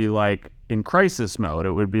body would be like in crisis mode.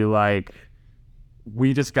 It would be like,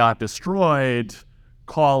 we just got destroyed,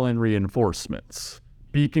 call in reinforcements.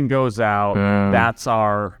 Beacon goes out, that's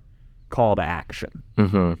our call to action.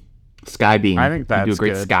 Mm-hmm. Sky beam. I think that's do a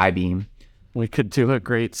great good. Sky beam. We could do a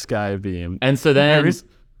great sky beam. And so then,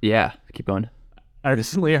 yeah, keep going. I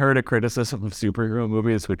recently heard a criticism of superhero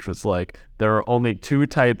movies, which was like, there are only two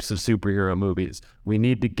types of superhero movies. We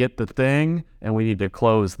need to get the thing, and we need to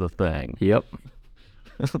close the thing. Yep.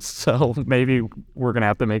 So maybe we're gonna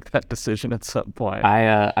have to make that decision at some point.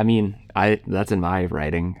 I mean, that's in my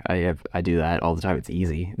writing. I do that all the time. It's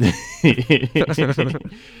easy. I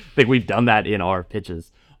think we've done that in our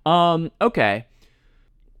pitches. Okay.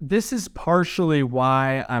 This is partially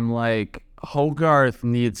why I'm like, Hogarth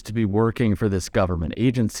needs to be working for this government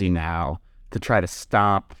agency now to try to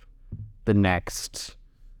stop the next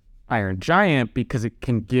Iron Giant, because it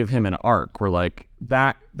can give him an arc where like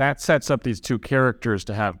that sets up these two characters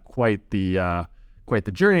to have quite the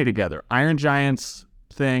journey together. Iron Giant's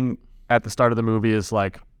thing at the start of the movie is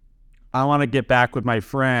like, I want to get back with my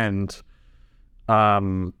friend.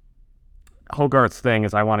 Hogarth's thing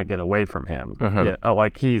is I want to get away from him. Yeah,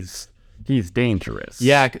 like he's dangerous.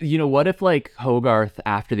 Yeah, what if like Hogarth,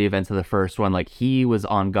 after the events of the first one, like he was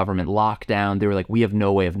on government lockdown. They were like, we have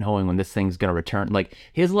no way of knowing when this thing's gonna return. Like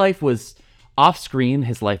his life was off screen.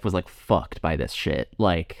 His life was like fucked by this shit.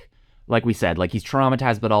 Like we said, like he's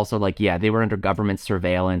traumatized, but also like, yeah, they were under government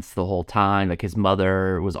surveillance the whole time. Like his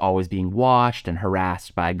mother was always being watched and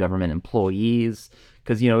harassed by government employees.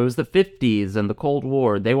 Because, it was the 50s and the Cold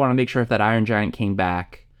War. They want to make sure if that Iron Giant came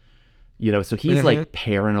back, so he's like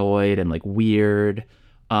paranoid and like weird.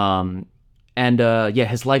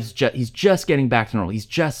 His life's he's just getting back to normal. He's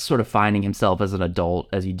just sort of finding himself as an adult,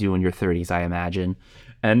 as you do in your 30s, I imagine.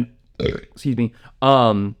 And, excuse me,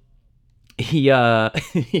 so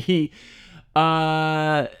I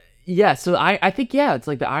think, it's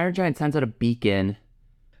like the Iron Giant sends out a beacon.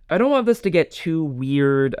 I don't want this to get too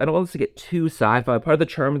weird. I don't want this to get too sci-fi. Part of the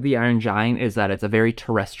charm of The Iron Giant is that it's a very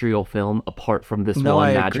terrestrial film apart from this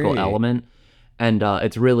one magical element. And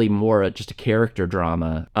it's really more just a character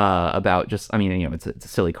drama about just, it's a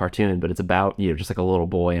silly cartoon, but it's about, just like a little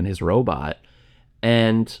boy and his robot.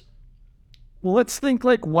 And... well, let's think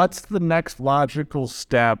like, what's the next logical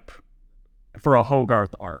step for a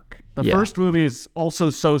Hogarth arc? The first movie is also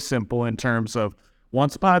so simple in terms of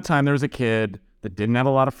once upon a time there was a kid that didn't have a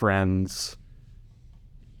lot of friends,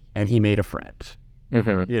 and he made a friend.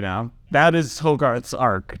 That is Hogarth's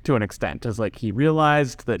arc to an extent. Is like he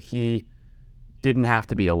realized that he didn't have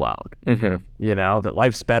to be alone. That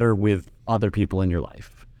life's better with other people in your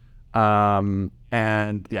life. And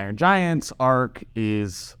the Iron Giant's arc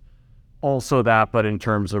is also that, but in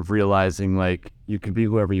terms of realizing like you can be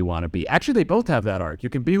whoever you want to be. Actually, they both have that arc. You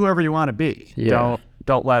can be whoever you want to be. Yeah.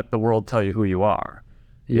 Don't let the world tell you who you are.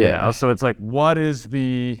 Yeah. So it's like, what is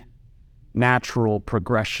the natural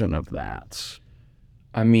progression of that?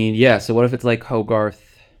 So what if it's like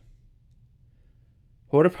Hogarth?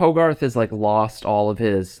 What if Hogarth has like lost all of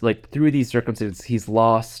his, like through these circumstances, he's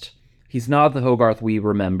not the Hogarth we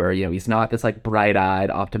remember. He's not this like bright-eyed,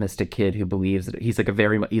 optimistic kid who believes that he's like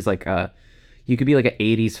you could be like an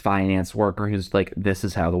 80s finance worker who's like, this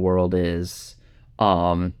is how the world is.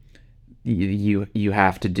 You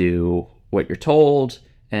have to do what you're told.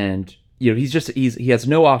 And, he has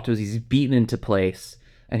no optimism. He's beaten into place,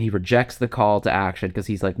 and he rejects the call to action because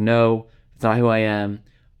he's like, no, it's not who I am.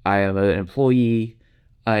 I am an employee.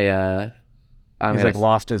 He's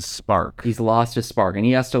lost his spark. He's lost his spark, and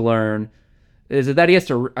he has to learn. Is it that he has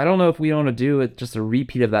to, I don't know if we want to do it just a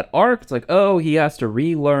repeat of that arc. It's like, he has to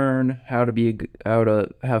relearn how to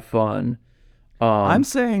have fun. I'm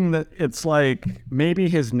saying that it's like, maybe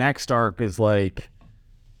his next arc is like,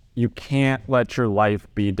 you can't let your life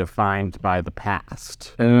be defined by the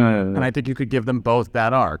past. And I think you could give them both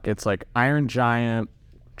that arc. It's like Iron Giant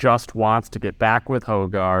just wants to get back with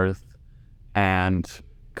Hogarth and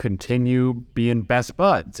continue being best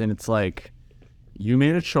buds. And it's like, you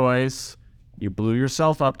made a choice. You blew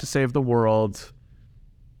yourself up to save the world.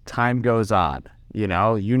 Time goes on. You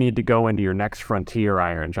need to go into your next frontier,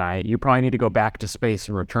 Iron Giant. You probably need to go back to space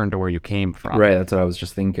and return to where you came from. Right, that's what I was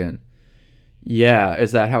just thinking. Yeah,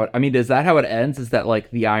 is that how it ends? Is that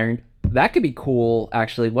like that could be cool,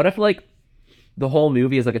 actually. What if like the whole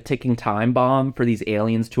movie is like a ticking time bomb for these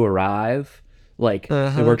aliens to arrive? Like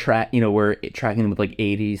we're tracking them with like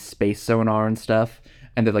 80s space sonar and stuff,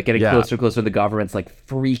 and they're like getting closer and closer. The government's like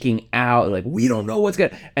freaking out, like we don't know what's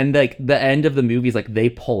gonna. And like the end of the movie is like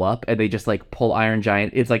they pull up and they just like pull Iron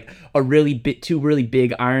Giant. It's like two really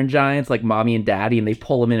big Iron Giants, like mommy and daddy, and they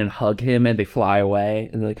pull him in and hug him, and they fly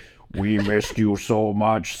away, and they're like, we missed you so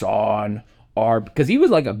much, son. Because he was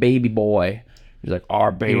like a baby boy. He's like,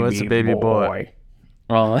 our baby boy. He was a baby boy.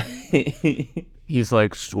 He's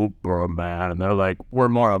like Superman, and they're like, we're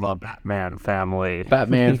more of a Batman family.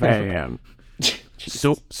 Batman fan.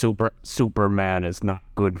 Superman is not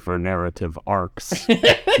good for narrative arcs.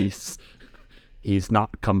 He's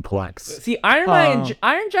not complex. See, Iron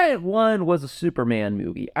Giant 1 was a Superman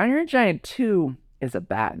movie. Iron Giant 2 is a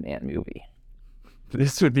Batman movie.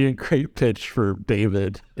 This would be a great pitch for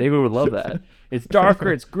David. David would love that. It's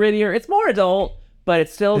darker, it's grittier, it's more adult, but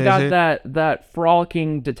it's still got that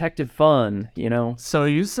frolicking detective fun, you know? So are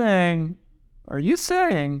you saying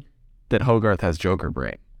that Hogarth has Joker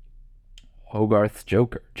brain? Hogarth's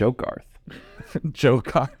Joker. Jokarth.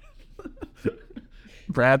 Joker.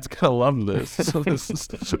 Brad's gonna love this. So this is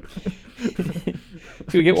Can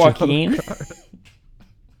we get Joaquin?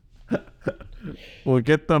 We'll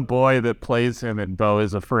get the boy that plays him in Beau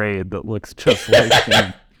is Afraid that looks just like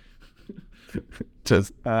him.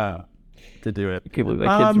 Just to do it. I can't believe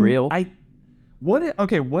that kid's real.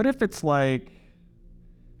 What if it's like,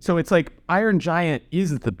 so it's like Iron Giant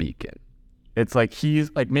is the beacon. It's like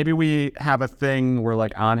he's like, maybe we have a thing where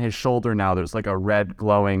like on his shoulder now there's like a red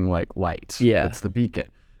glowing like light. Yeah. It's the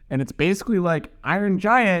beacon. And it's basically like Iron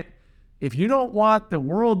Giant, if you don't want the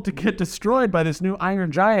world to get destroyed by this new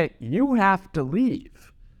Iron Giant, you have to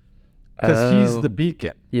leave. Because he's the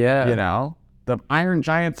beacon. Yeah. You know? The Iron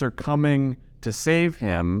Giants are coming to save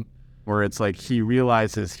him, where it's like he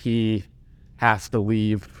realizes he has to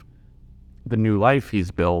leave the new life he's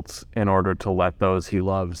built in order to let those he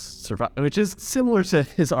loves survive, which is similar to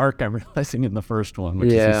his arc, I'm realizing, in the first one,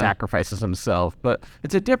 which is he sacrifices himself, but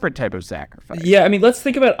it's a different type of sacrifice. Yeah, I mean, let's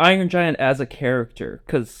think about Iron Giant as a character,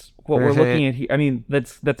 because what we're looking at here, I mean,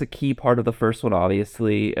 that's a key part of the first one,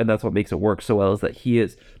 obviously, and that's what makes it work so well, is that he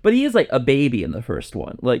is like a baby in the first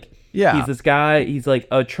one. Like, yeah, he's this guy, he's like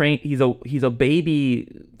he's a baby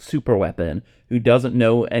super weapon who doesn't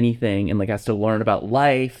know anything and like has to learn about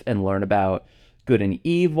life and learn about good and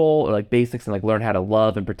evil, or like basics, and like learn how to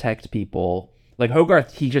love and protect people. Like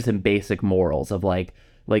Hogarth teaches him basic morals of like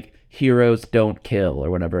heroes don't kill, or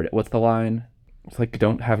whatever. What's the line? It's like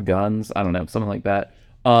don't have guns. I don't know, something like that.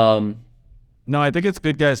 No, I think it's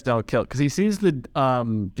good guys don't kill, because he sees the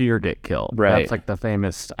deer get killed. Right. That's like the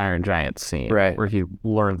famous Iron Giant scene, Right, where he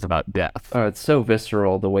learns about death. Oh, it's so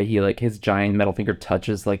visceral the way he like his giant metal finger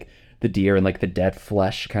touches like the deer and like the dead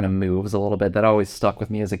flesh kind of moves a little bit. That always stuck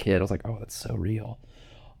with me as a kid. I was like, oh, that's so real.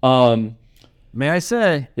 May I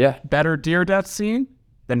say, Yeah. better deer death scene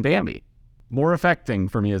than Bambi. More affecting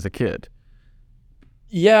for me as a kid.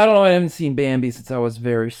 Yeah, I don't know. I haven't seen Bambi since I was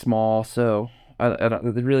very small, so I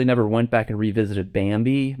really never went back and revisited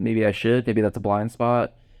Bambi. Maybe I should. Maybe that's a blind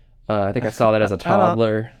spot. I think I saw that as a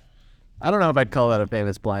toddler. I don't know if I'd call that a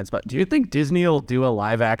famous blind spot. Do you think Disney will do a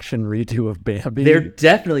live action redo of Bambi?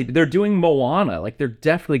 They're doing Moana. Like, they're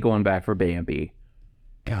definitely going back for Bambi.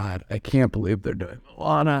 God, I can't believe they're doing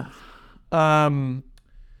Moana.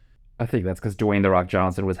 I think that's because Dwayne The Rock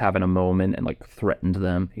Johnson was having a moment and like threatened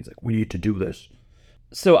them. He's like, we need to do this.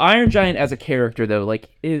 So Iron Giant as a character, though, like,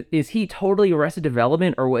 is he totally Arrested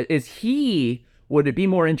Development, or would it be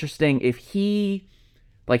more interesting if he,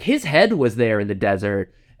 like, his head was there in the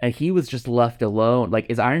desert and he was just left alone? Like,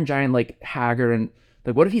 is Iron Giant like haggard, and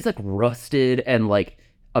like, what if he's like rusted and like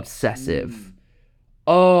obsessive?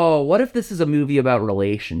 Oh, what if this is a movie about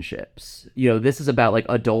relationships? You know, this is about like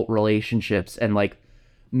adult relationships and like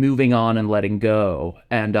moving on and letting go.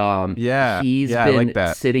 And he's been I like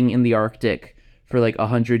that. sitting in the Arctic for like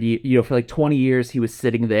 100 years, you know, for like 20 years he was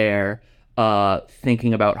sitting there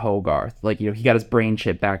thinking about Hogarth. Like, you know, he got his brain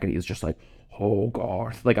chip back and he was just like,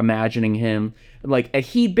 Hogarth, like imagining him. Like,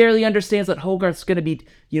 he barely understands that Hogarth's going to be,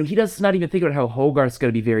 you know, he does not even think about how Hogarth's going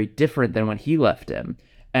to be very different than when he left him.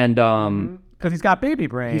 And because he's got baby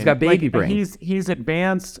brain. He's got baby brain. He's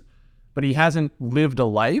advanced, but he hasn't lived a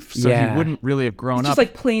life, so he wouldn't really have grown it's up. just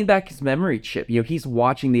like playing back his memory chip. You know, he's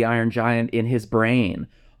watching the Iron Giant in his brain.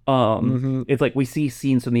 It's like we see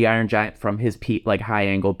scenes from the Iron Giant from his like high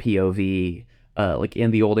angle POV, like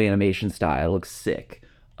in the old animation style. It looks sick.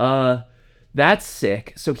 That's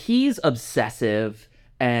sick. So he's obsessive,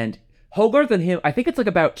 and Hogarth and him, I think it's like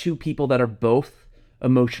about two people that are both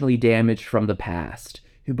emotionally damaged from the past,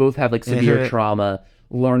 who both have like severe trauma,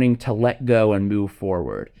 learning to let go and move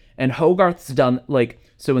forward. And Hogarth's done like,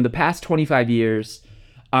 so in the past 25 years,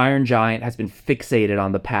 Iron Giant has been fixated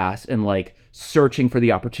on the past and like searching for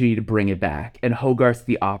the opportunity to bring it back. And Hogarth's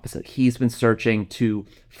the opposite. He's been searching to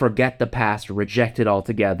forget the past, reject it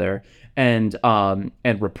altogether, and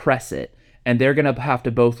repress it. And they're gonna have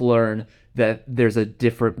to both learn that there's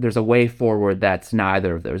a way forward that's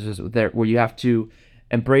neither of those. Where you have to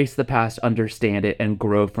embrace the past, understand it, and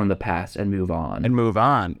grow from the past and move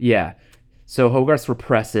on. Yeah. So Hogarth's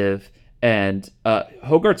repressive, and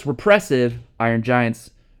Iron Giant's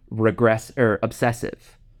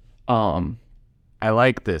obsessive. I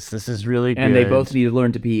like this. This is really good. And they both need to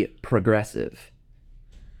learn to be progressive.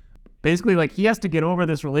 Basically, like, he has to get over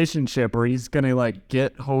this relationship or he's gonna like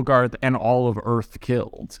get Hogarth and all of Earth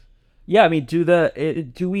killed. Yeah, I mean,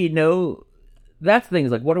 do we know that's the thing,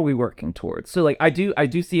 is like, what are we working towards? So like I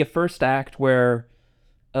do see a first act where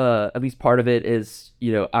at least part of it is,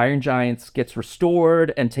 Iron Giants gets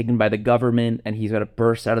restored and taken by the government, and he's got to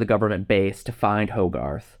burst out of the government base to find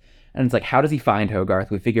Hogarth. And it's like, how does he find Hogarth?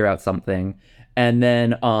 We figure out something. And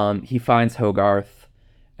then he finds Hogarth,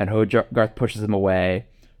 and Hogarth pushes him away.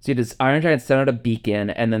 So does Iron Giant send out a beacon,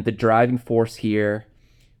 and then the driving force here,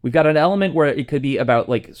 we've got an element where it could be about,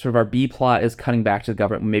 like, sort of our B plot is cutting back to the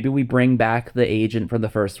government. Maybe we bring back the agent from the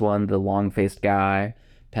first one, the long-faced guy,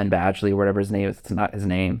 Penn Badgley, or whatever his name is. It's not his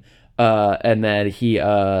name. And then he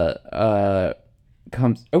comes...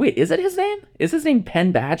 Oh, wait, is it his name? Is his name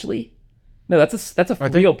Penn Badgley? No, that's a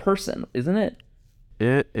real person, isn't it?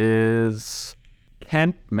 It is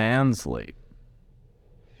Kent Mansley.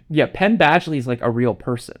 Yeah, Penn Badgley is like a real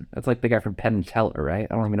person. That's like the guy from Penn and Teller, right?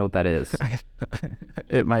 I don't even know what that is.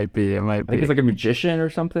 It might be. I think he's like a magician or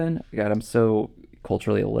something. God, I'm so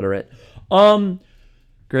culturally illiterate.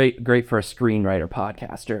 Great for a screenwriter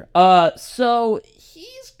podcaster. So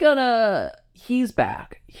he's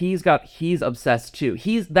back. He's obsessed too.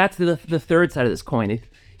 That's the third side of this coin.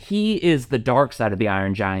 He is the dark side of the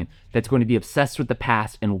Iron Giant that's going to be obsessed with the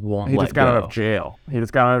past and won't let go. He just got out of jail. He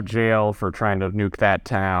just got out of jail for trying to nuke that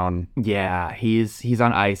town. Yeah, he's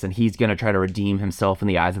on ice, and he's going to try to redeem himself in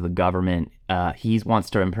the eyes of the government. He wants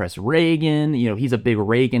to impress Reagan. He's a big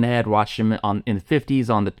Reagan head. Watched him in the 50s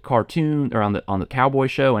on the cartoon, or on the Cowboy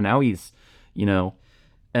Show, and now he's,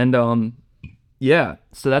 and yeah,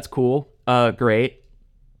 so that's cool. Great.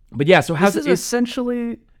 But yeah, so how's this is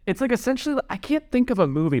essentially... It's like essentially, I can't think of a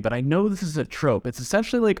movie, but I know this is a trope. It's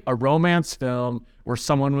essentially like a romance film where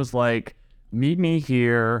someone was like, meet me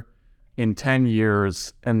here in 10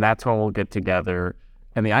 years, and that's when we'll get together.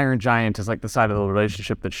 And the Iron Giant is like the side of the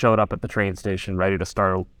relationship that showed up at the train station ready to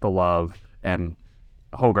start the love, and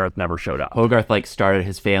Hogarth never showed up. Hogarth, like, started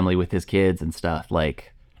his family with his kids and stuff.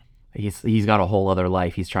 Like, he's got a whole other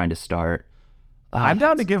life he's trying to start. I'm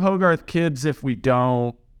down to give Hogarth kids if we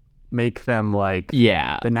don't make them like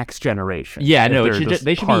the next generation. Yeah, no,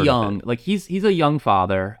 they should be young. Like he's a young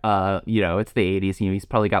father. It's the 80s. He's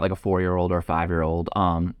probably got like a 4-year-old or a 5-year-old.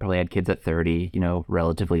 Probably had kids at 30.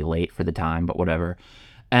 Relatively late for the time, but whatever.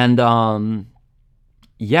 And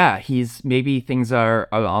he's maybe things are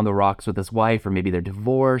on the rocks with his wife, or maybe they're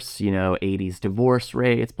divorced. 80s divorce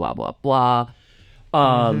rates, blah blah blah.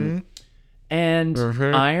 And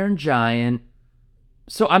Iron Giant.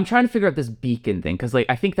 So I'm trying to figure out this beacon thing, because like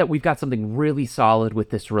I think that we've got something really solid with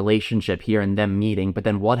this relationship here and them meeting, but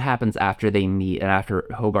then what happens after they meet and after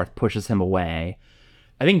Hogarth pushes him away?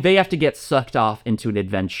 I think they have to get sucked off into an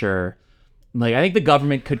adventure. Like, I think the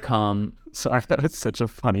government could come. Sorry, that was such a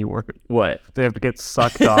funny word. What? They have to get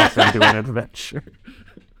sucked off into an adventure.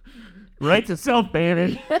 Right to self,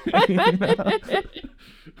 baby.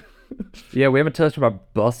 Yeah, we haven't touched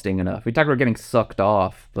about busting enough. We talked about getting sucked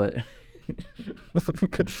off, but...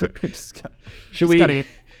 Should we gotta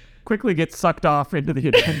quickly get sucked off into the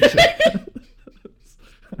adventure?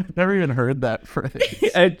 I've never even heard that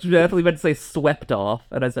phrase. I definitely meant to say swept off,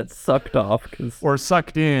 and I said sucked off. Or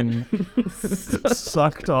sucked in.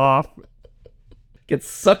 Sucked off. Get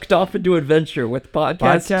sucked off into adventure with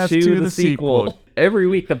Podcast 2, the sequel. Every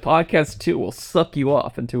week, the Podcast 2 will suck you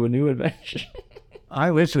off into a new adventure. I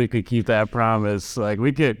wish we could keep that promise. Like,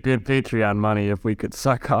 we get good Patreon money if we could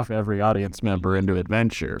suck off every audience member into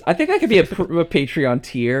adventure. I think that could be a Patreon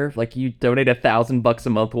tier. Like, you donate $1,000 a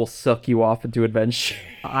month, we'll suck you off into adventure.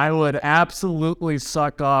 I would absolutely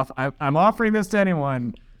suck off. I'm offering this to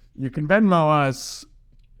anyone. You can Venmo us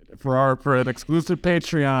for an exclusive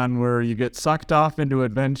Patreon where you get sucked off into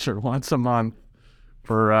adventure once a month.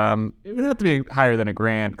 For it would have to be higher than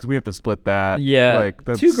 $1,000 because we have to split that. Yeah, like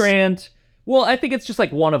 $2,000. Well, I think it's just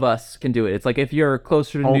like one of us can do it. It's like if you're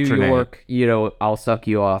closer to New York, I'll suck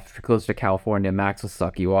you off. If you're closer to California, Max will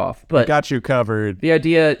suck you off. But got you covered. The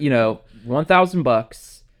idea,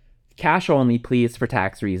 $1,000, cash only, please, for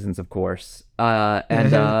tax reasons, of course.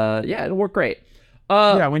 It'll work great.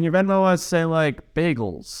 When you Venmo us, say like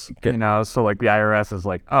bagels, so like the IRS is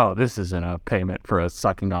like, oh, this isn't a payment for a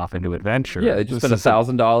sucking off into adventure. Yeah, they just spent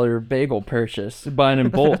 $1,000 bagel purchase. Buying in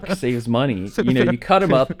bulk saves money. You cut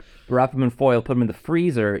them up, wrap them in foil, put them in the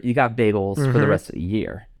freezer. You got bagels for the rest of the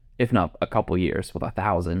year, if not a couple years with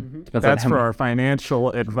 1,000. That's for our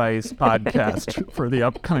financial advice podcast for the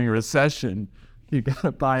upcoming recession. You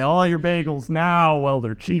gotta buy all your bagels now while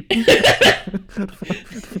they're cheap.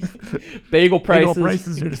 Bagel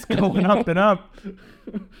prices are just going up and up.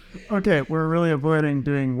 Okay, we're really avoiding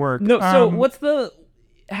doing work. No, so what's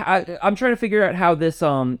I'm trying to figure out how this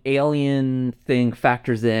alien thing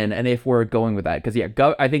factors in, and if we're going with that, because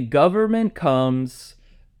I think government comes,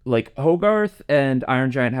 like Hogarth and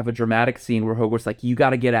Iron Giant have a dramatic scene where Hogarth's like, you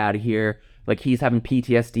got to get out of here. Like he's having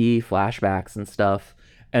PTSD flashbacks and stuff.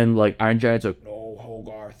 And like Iron Giant's like, no,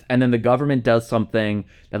 Hogarth. And then the government does something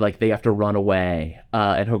that like they have to run away.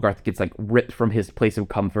 And Hogarth gets like ripped from his place of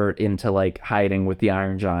comfort into like hiding with the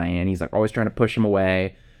Iron Giant. He's like always trying to push him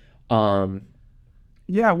away.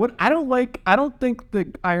 Yeah, what I don't think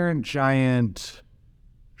the Iron Giant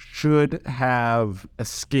should have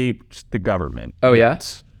escaped the government. Oh, yeah?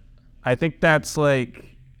 I think that's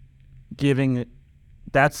like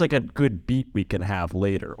that's like a good beat we can have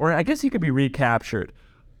later. Or I guess he could be recaptured.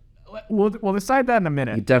 We'll decide that in a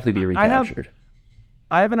minute. He'd definitely be recaptured.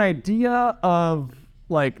 I have an idea of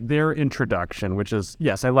like their introduction, which is,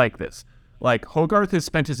 yes, I like this. Like Hogarth has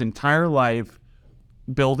spent his entire life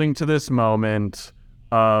building to this moment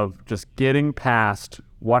of just getting past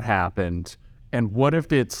what happened. And what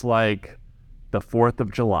if it's like the 4th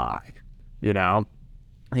of July, you know?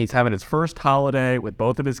 He's having his first holiday with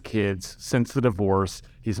both of his kids since the divorce.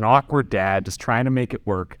 He's an awkward dad, just trying to make it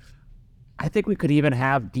work. I think we could even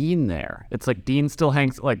have Dean there. It's like Dean still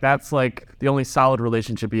hangs, like that's like the only solid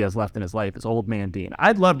relationship he has left in his life is Old Man Dean.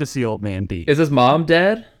 I'd love to see Old Man Dean. Is his mom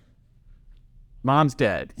dead? Mom's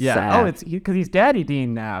dead. Yeah. Sad. Oh, it's because he's Daddy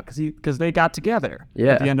Dean now because they got together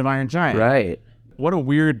Yeah. at the end of Iron Giant. Right. What a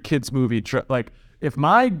weird kids movie. Like if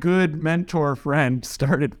my good mentor friend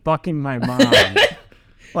started fucking my mom,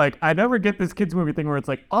 like I never get this kids movie thing where it's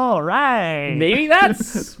like, all right. Maybe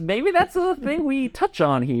that's a thing we touch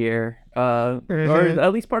on here, or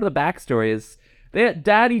at least part of the backstory is that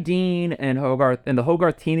Daddy Dean and Hogarth in the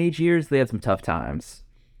Hogarth teenage years they had some tough times.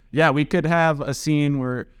 Yeah, we could have a scene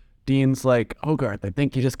where Dean's like, Hogarth, I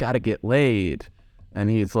think you just got to get laid, and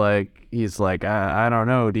he's like, I don't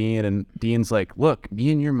know, Dean, and Dean's like, look,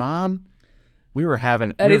 me and your mom, we were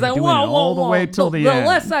having, And we he's were like, doing whoa, it all the way till the end. The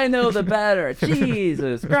less I know, the better.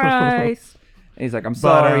 Jesus Christ. And he's like, I'm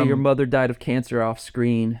sorry, your mother died of cancer off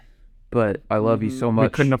screen, but I love you so much. We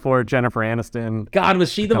couldn't afford Jennifer Aniston. God,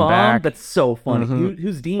 was she the come mom? back. That's so funny. Mhm.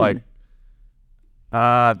 Who's Dean? Like,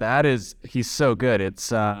 he's so good.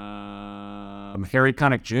 It's Harry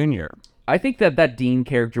Connick Jr. I think that Dean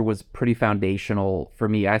character was pretty foundational for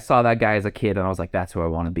me. I saw that guy as a kid, and I was like, that's who I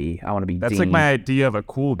want to be. I want to be That's Dean. like my idea of a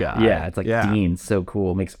cool guy. Yeah, it's like Dean's so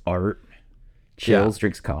cool. Makes art, chills,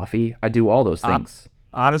 drinks coffee. I do all those things.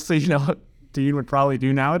 Honestly, you know what Dean would probably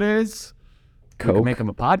do nowadays? We Coke. could make him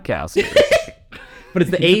a podcast. But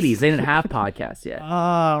it's the 80s. They didn't have podcasts yet.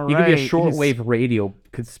 You could be a shortwave radio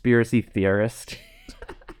conspiracy theorist.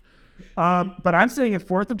 But I'm saying at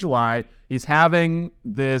 4th of July, he's having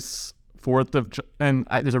this 4th of and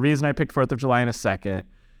there's a reason I picked 4th of July in a second.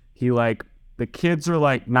 He like the kids are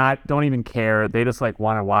like don't even care. They just like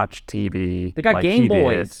want to watch TV. They got like Game he did.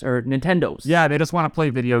 Boys or Nintendos. Yeah, they just want to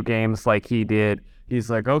play video games like he did.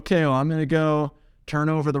 He's like, okay, well, I'm gonna go turn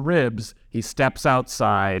over the ribs. He steps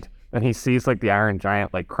outside and he sees like the Iron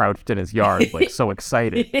Giant like crouched in his yard, like so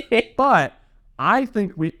excited. But I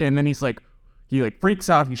think and then he's like, he like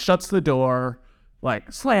freaks out. He shuts the door,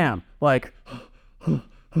 like slam, like.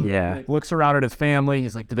 Yeah. Like, looks around at his family.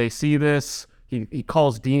 He's like, do they see this? He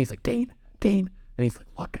calls Dean. He's like, Dean. And he's like,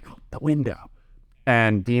 look out the window.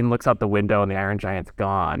 And Dean looks out the window and the Iron Giant's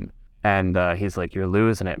gone. And he's like, you're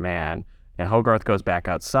losing it, man. And Hogarth goes back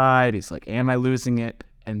outside. He's like, am I losing it?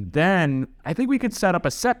 And then I think we could set up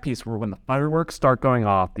a set piece where when the fireworks start going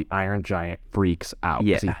off, the Iron Giant freaks out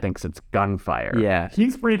because he thinks it's gunfire. Yeah.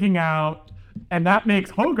 He's freaking out. And that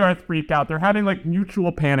makes Hogarth freak out. They're having like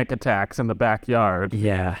mutual panic attacks in the backyard.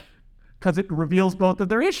 Yeah. Because it reveals both of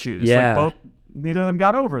their issues. Yeah. Like neither of them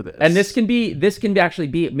got over this. And this can actually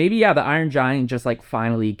be maybe the Iron Giant just like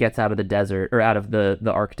finally gets out of the desert or out of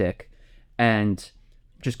the Arctic and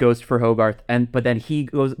just goes for Hogarth but then he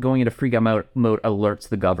going into freak out mode alerts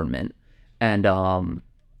the government. And so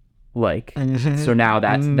now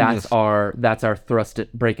that's our thrust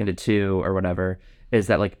break into 2 or whatever is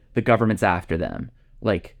that like the government's after them.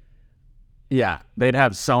 Like yeah, they'd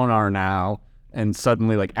have sonar now. And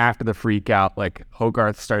suddenly, like, after the freak out, like,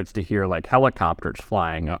 Hogarth starts to hear, like, helicopters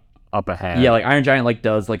flying up ahead. Yeah, like, Iron Giant, like,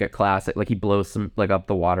 does, like, a classic, like, he blows some, like, up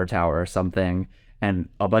the water tower or something, and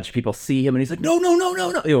a bunch of people see him, and he's like, no. You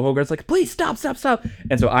know, Hogarth's like, please, stop.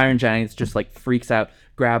 And so Iron Giant just, like, freaks out,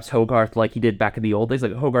 grabs Hogarth like he did back in the old days,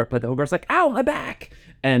 like, Hogarth's like, ow, my back!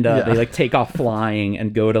 And they, like, take off flying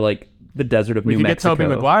and go to, like, the desert of New Mexico. We can get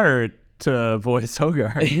Tobey Maguire to voice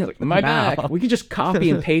Hogarth. He's like, my back. We could just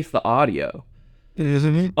copy and paste the audio.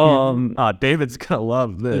 Isn't it? David's gonna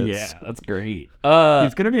love this. Yeah, that's great.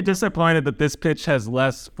 He's gonna be disappointed that this pitch has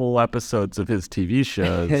less full episodes of his TV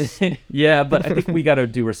shows. Yeah, but I think we gotta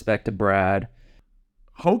do respect to Brad.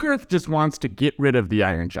 Hogarth just wants to get rid of the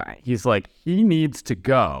Iron Giant. He's like, he needs to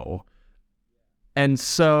go. And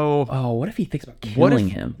so... Oh, what if he thinks about killing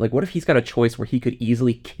him? Like, what if he's got a choice where he could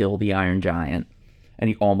easily kill the Iron Giant, and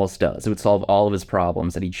he almost does? It would solve all of his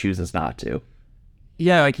problems, and he chooses not to.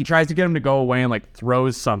 Yeah, like, he tries to get him to go away and, like,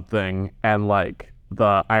 throws something, and, like,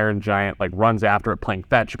 the Iron Giant, like, runs after it playing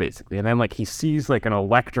fetch, basically. And then, like, he sees, like, an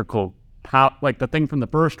electrical... like, the thing from the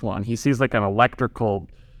first one. He sees, like, an electrical...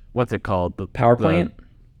 What's it called? The Power plant?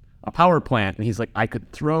 A power plant. And he's like, I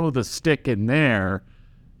could throw the stick in there...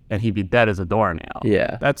 and he'd be dead as a doornail.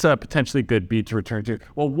 Yeah. That's a potentially good beat to return to.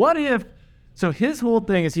 Well, what if... So his whole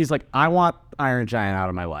thing is he's like, I want Iron Giant out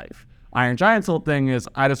of my life. Iron Giant's whole thing is,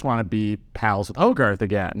 I just want to be pals with Hogarth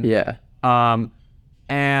again. Yeah.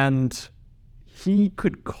 And he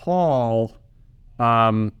could call...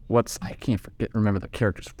 I can't remember the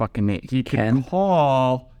character's fucking name. He could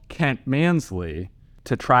call Kent Mansley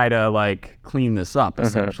to try to, like, clean this up,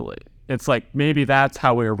 essentially. It's like, maybe that's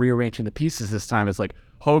how we're rearranging the pieces this time. It's like,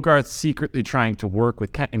 Hogarth's secretly trying to work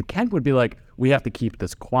with Kent, and Kent would be like, we have to keep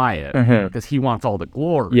this quiet because he wants all the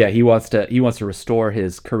glory. Yeah, he wants to restore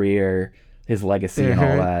his career, his legacy, and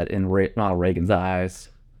all that in Ronald Reagan's eyes.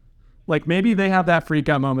 Like, maybe they have that freak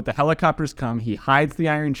out moment. The helicopters come. He hides the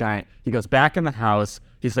Iron Giant. He goes back in the house.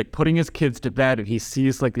 He's, like, putting his kids to bed, and he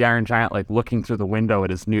sees, like, the Iron Giant, like, looking through the window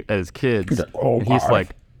at his kids. He's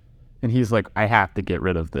like, and he's like, I have to get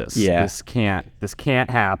rid of this. Yeah. This can't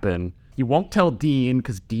happen. He won't tell Dean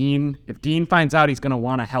because if Dean finds out, he's going to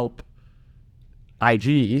want to help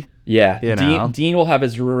IG. Yeah, you know? Dean will have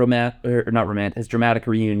his his dramatic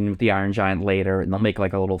reunion with the Iron Giant later, and they'll make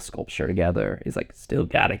like a little sculpture together. He's like, still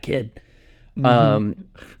got a kid. I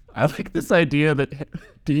like this idea that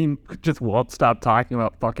Dean just won't stop talking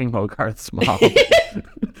about fucking Hogarth's mom.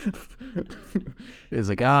 He's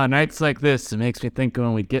like, nights like this, it makes me think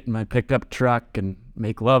when we get in my pickup truck and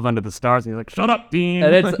make love under the stars. And he's like, shut up, Dean.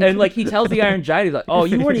 And like he tells the Iron Giant, he's like, oh,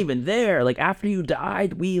 you weren't even there. Like after you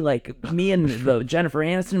died, me and the Jennifer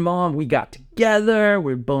Aniston mom, we got together.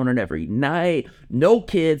 We're boning every night. No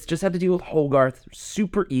kids, just had to deal with Hogarth.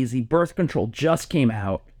 Super easy. Birth control just came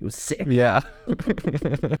out. He was sick. Yeah.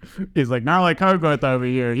 He's like, not like Hogarth over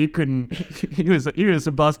here. He was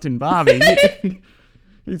a busting Bobby.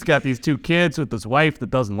 He's got these 2 kids with his wife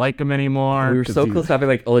that doesn't like him anymore. We were so close to having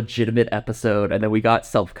like a legitimate episode, and then we got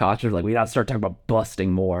self-conscious. Like, we gotta start talking about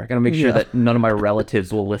busting more. I gotta make sure that none of my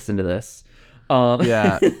relatives will listen to this.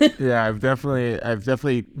 Yeah. I've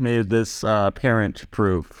definitely made this parent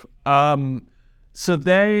proof. So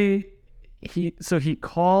he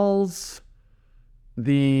calls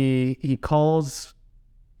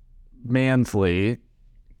Mansley,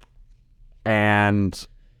 and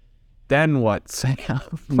then what, Sam?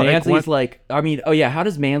 Mansley's like, how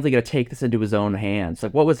does Mansley gonna take this into his own hands?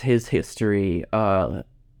 Like, what was his history? How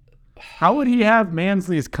would he have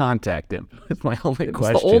Mansley's contact him? That's my only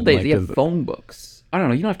question. It's the old days. Like, he had phone books. I don't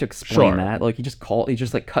know. You don't have to explain that. Like, he just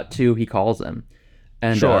cut to, he calls him.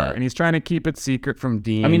 And, and he's trying to keep it secret from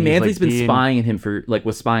Dean. I mean, Mansley's been Dean, spying on him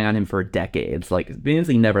was spying on him for decades. Like,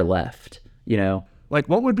 Mansley never left, you know? Like,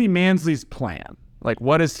 what would be Mansley's plan? Like,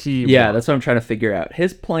 what is he... Yeah, that's what I'm trying to figure out.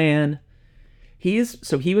 His plan... he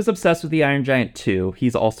was obsessed with the Iron Giant too.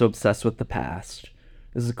 He's also obsessed with the past.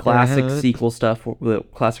 This is classic sequel stuff,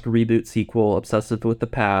 classic reboot sequel, obsessive with the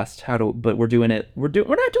past. But we're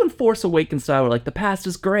not doing Force Awakens style where like the past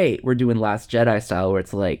is great. We're doing Last Jedi style where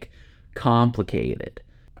it's like complicated.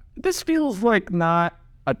 This feels like not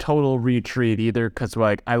a total retreat either, because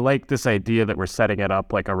like I like this idea that we're setting it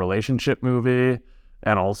up like a relationship movie,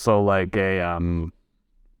 and also like a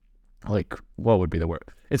like, what would be the word?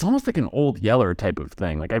 It's almost like an Old Yeller type of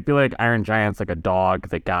thing. Like, I feel like Iron Giant's like a dog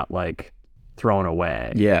that got like thrown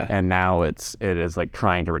away. Yeah. And now it is like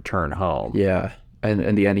trying to return home. Yeah. And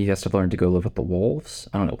in the end, he has to learn to go live with the wolves.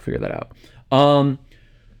 I don't know. We'll figure that out.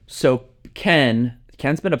 So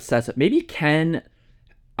Ken's been obsessive. Maybe could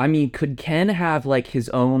Ken have like his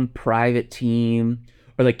own private team?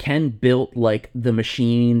 Or like Ken built like the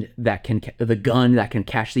machine the gun that can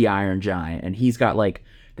catch the Iron Giant. And he's got like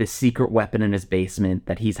this secret weapon in his basement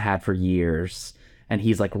that he's had for years, and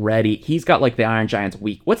he's like ready. He's got like the Iron Giant's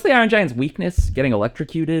what's the Iron Giant's weakness? Getting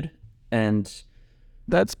electrocuted. And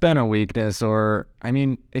that's been a weakness, or I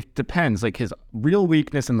mean, it depends. Like, his real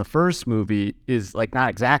weakness in the first movie is like not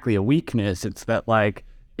exactly a weakness. It's that like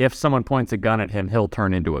if someone points a gun at him, he'll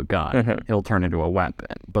turn into a gun. Mm-hmm. He'll turn into a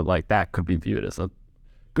weapon. But like that could be viewed as a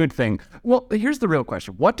good thing. Well, here's the real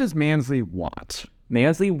question. What does Mansley want?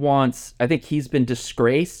 Mansley wants, I think he's been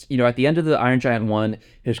disgraced. You know, at the end of the Iron Giant 1,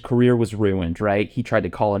 his career was ruined, right? He tried to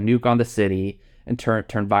call a nuke on the city and turn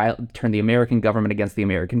the American government against the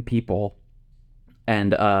American people.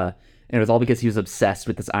 and it was all because he was obsessed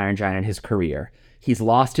with this Iron Giant and his career. He's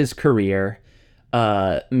lost his career.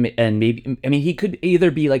 And maybe, I mean, he could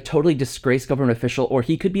either be like totally disgraced government official, or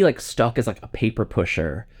he could be like stuck as like a paper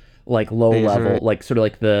pusher, like low level, like sort of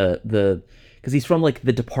like the because he's from like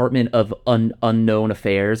the Department of Unknown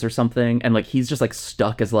Affairs or something, and like he's just like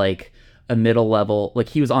stuck as like a middle level, like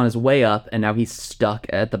he was on his way up and now he's stuck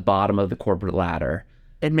at the bottom of the corporate ladder.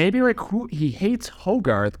 And maybe like he hates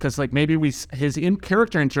Hogarth because like maybe his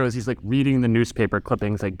character intro is he's like reading the newspaper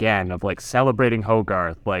clippings again of like celebrating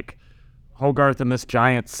Hogarth, like Hogarth and this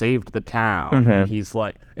giant saved the town. And he's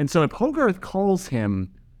like, and so if Hogarth calls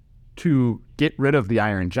him to get rid of the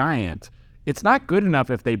Iron Giant, it's not good enough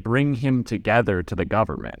if they bring him together to the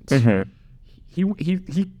government.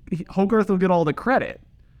 Hogarth will get all the credit.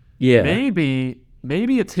 Yeah. Maybe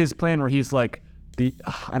it's his plan where he's like,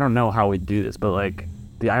 I don't know how we'd do this, but like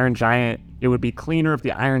the Iron Giant, it would be cleaner if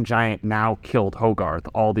the Iron Giant now killed Hogarth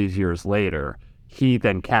all these years later. He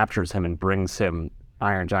then captures him and brings him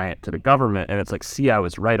Iron Giant to the government, and it's like, see, I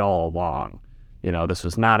was right all along. You know, this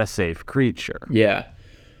was not a safe creature. Yeah.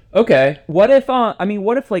 Okay. What if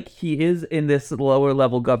what if like he is in this lower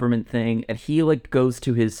level government thing and he like goes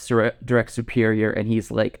to his direct superior and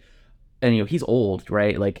he's like, and you know, he's old,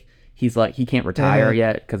 right? Like he's like, he can't retire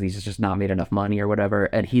yet because he's just not made enough money or whatever.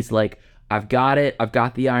 And he's like, I've got it. I've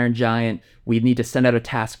got the Iron Giant. We need to send out a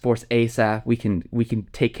task force ASAP. We can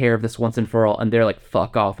take care of this once and for all. And they're like,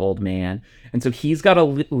 fuck off, old man. And so he's got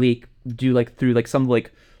to do like through like some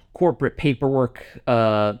like corporate paperwork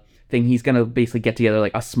thing. He's gonna basically get together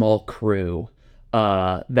like a small crew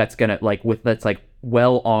that's gonna like that's like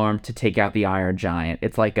well armed to take out the Iron Giant.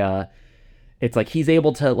 It's like he's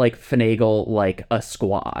able to like finagle like a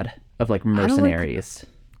squad of like mercenaries.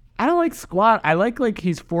 I don't like squad. I like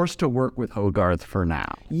he's forced to work with Hogarth for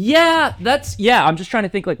now. Yeah, I'm just trying to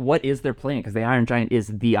think like what is their plan, because the Iron Giant is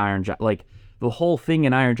the Iron Giant. Like the whole thing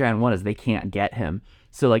in Iron Giant 1 is they can't get him.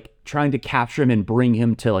 So like trying to capture him and bring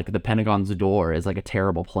him to like the Pentagon's door is like a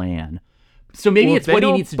terrible plan. So maybe it's what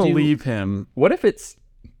he needs to do. Believe him. What if it's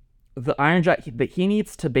the Iron Giant that he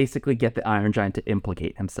needs to basically get the Iron Giant to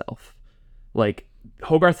implicate himself? Like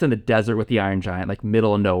Hogarth's in the desert with the Iron Giant, like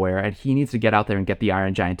middle of nowhere, and he needs to get out there and get the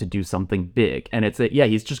Iron Giant to do something big. And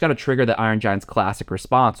he's just got to trigger the Iron Giant's classic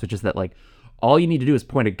response, which is that like all you need to do is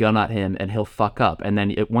point a gun at him and he'll fuck up. And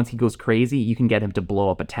then once he goes crazy, you can get him to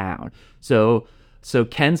blow up a town. So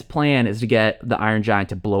Ken's plan is to get the Iron Giant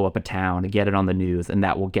to blow up a town and get it on the news, and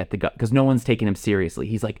that will get the gun, because no one's taking him seriously.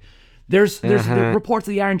 He's like, there's reports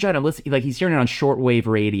of the Iron Giant. Like he's hearing it on shortwave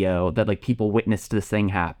radio that like people witnessed this thing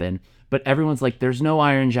happen. But everyone's like, there's no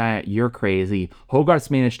Iron Giant. You're crazy.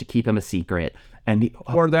 Hogarth's managed to keep him a secret.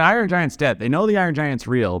 Or the Iron Giant's dead. They know the Iron Giant's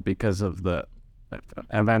real because of the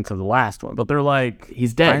events of the last one. But they're like,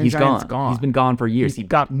 he's dead. Iron He's Giant's gone. He's been gone for years. He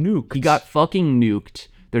got nuked. He got fucking nuked.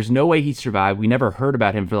 There's no way he survived. We never heard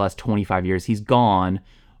about him for the last 25 years. He's gone.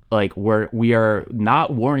 Like we are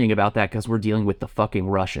not worrying about that because we're dealing with the fucking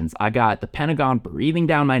Russians. I got the Pentagon breathing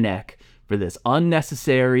down my neck for this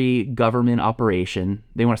unnecessary government operation.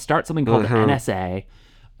 They want to start something called the NSA.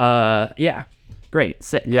 Yeah, great,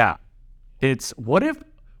 sick. Yeah, it's what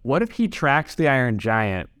if he tracks the Iron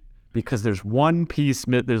Giant because there's one piece,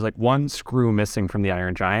 there's like one screw missing from the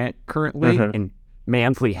Iron Giant currently, and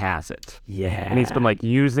Mansley has it. Yeah, and he's been like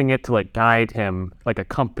using it to like guide him like a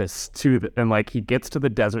compass and like he gets to the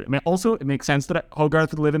desert. I mean, also it makes sense that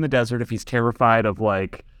Hogarth would live in the desert if he's terrified of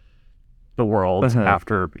like the world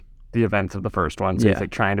after the events of the first one. So he's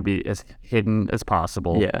like trying to be as hidden as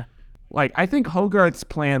possible. Yeah. Like I think Hogarth's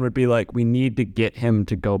plan would be like, we need to get him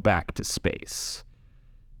to go back to space.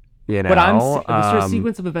 You know? But the sort of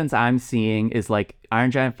sequence of events I'm seeing is like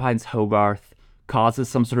Iron Giant finds Hogarth, causes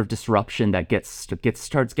some sort of disruption that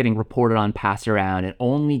starts getting reported on, passed around, and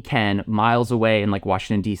only Ken, miles away in like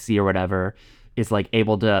Washington D.C. or whatever, is like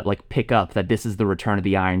able to like pick up that this is the return of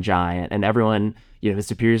the Iron Giant, and everyone, you know, his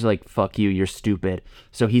superiors are like, fuck you, you're stupid.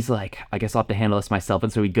 So he's like, I guess I'll have to handle this myself.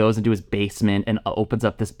 And so he goes into his basement and opens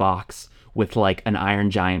up this box with like an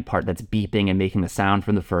Iron Giant part that's beeping and making the sound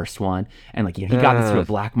from the first one. And like, you know, he got this through a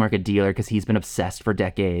black market dealer because he's been obsessed for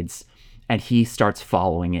decades, and he starts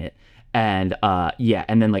following it. And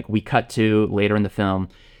and then like we cut to later in the film,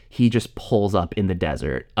 he just pulls up in the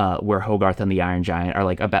desert where Hogarth and the Iron Giant are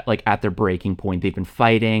like about like at their breaking point. They've been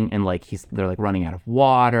fighting, and like they're like running out of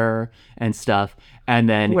water and stuff. And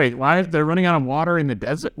then wait, why they're running out of water in the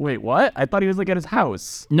desert? Wait, what? I thought he was like at his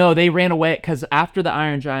house. No, they ran away because after the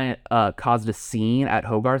Iron Giant caused a scene at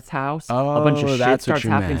Hogarth's house, a bunch of shit starts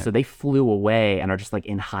happening. So they flew away and are just like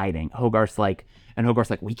in hiding. Hogarth's like,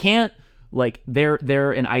 we can't like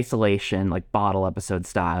they're in isolation, like bottle episode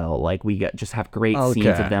style. Like just have great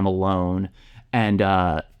scenes of them alone, and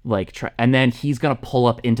and then he's gonna pull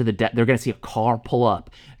up into the they're gonna see a car pull up,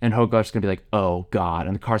 and Hogarth's gonna be like, oh god,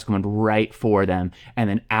 and the car's coming right for them, and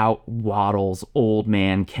then out waddles old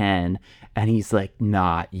man Ken, and he's like,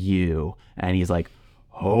 not you, and he's like,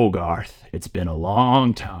 Hogarth, it's been a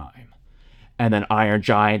long time, and then Iron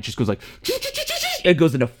Giant just goes like, it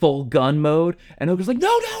goes into full gun mode, and Hogarth's like,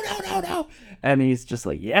 no, and he's just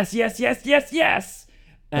like, yes,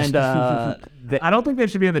 and I don't think they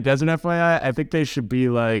should be in the desert, FYI. I think they should be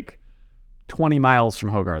like 20 miles from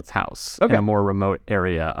Hogarth's house in a more remote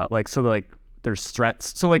area. There's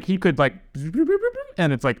threats. So like he could like,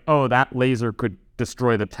 and it's like, oh, that laser could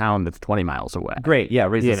destroy the town that's 20 miles away. Great, yeah,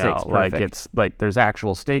 raise the stakes. Like it's like there's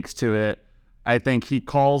actual stakes to it. I think he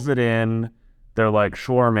calls it in. They're like,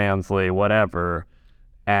 sure, Mansley, whatever,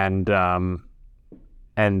 and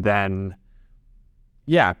then,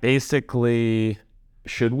 yeah, basically.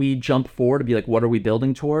 Should we jump forward to be like, what are we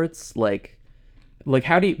building towards? Like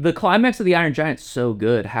how do you, the climax of the Iron Giant's so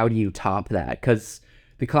good. How do you top that? Because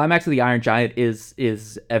the climax of the Iron Giant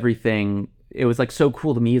is everything. It was like so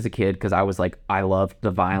cool to me as a kid because I was like, I loved the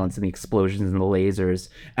violence and the explosions and the lasers.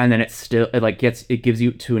 And then it gives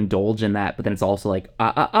you to indulge in that, but then it's also like,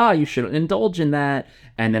 you shouldn't indulge in that.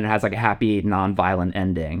 And then it has like a happy, non-violent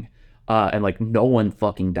ending. And like no one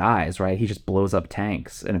fucking dies, right? He just blows up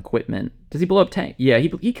tanks and equipment. Does he blow up tanks? Yeah,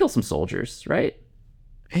 he kills some soldiers, right?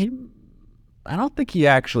 I don't think he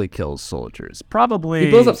actually kills soldiers. Probably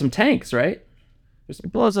he blows up some tanks, right? He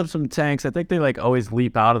blows up some tanks. I think they like always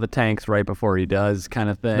leap out of the tanks right before he does, kind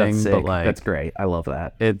of thing. That's sick. But like, that's great. I love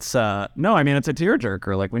that. It's no, I mean it's a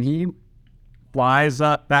tearjerker. Like when he flies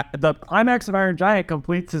up, that the climax of Iron Giant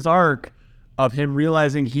completes his arc of him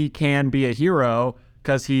realizing he can be a hero.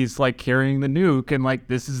 Because he's like carrying the nuke, and like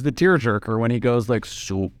this is the tearjerker when he goes like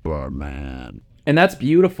Superman. And that's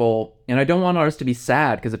beautiful. And I don't want ours to be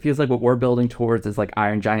sad because it feels like what we're building towards is like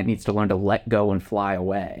Iron Giant needs to learn to let go and fly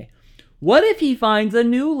away. What if he finds a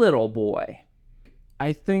new little boy?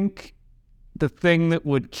 I think the thing that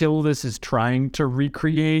would kill this is trying to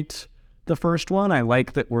recreate the first one. I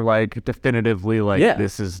like that we're like definitively like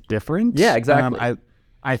this is different. Yeah, exactly.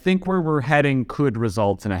 I think where we're heading could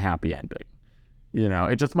result in a happy ending. You know,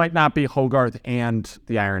 it just might not be Hogarth and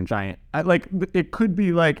the Iron Giant. It could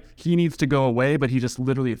be like he needs to go away, but he just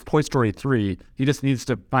literally, it's Toy Story 3, he just needs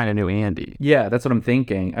to find a new Andy. Yeah, that's what I'm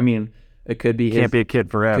thinking. I mean, it could be Can't be a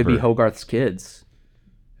kid forever. Could be Hogarth's kids.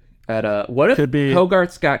 What if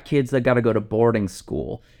Hogarth's got kids that got to go to boarding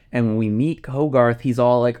school, and when we meet Hogarth, he's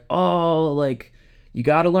all like, oh, like, you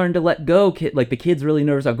got to learn to let go, kid. Like, the kid's really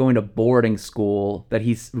nervous about going to boarding school, that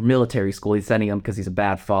he's military school. He's sending him because he's a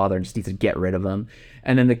bad father and just needs to get rid of him.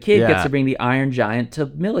 And then the kid gets to bring the Iron Giant to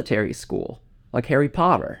military school, like Harry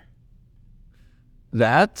Potter.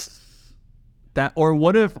 Or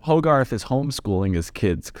what if Hogarth is homeschooling his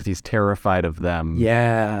kids because he's terrified of them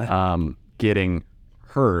getting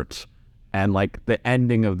hurt, and like the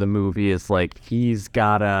ending of the movie is like he's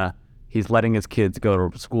letting his kids go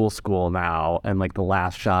to school now, and like the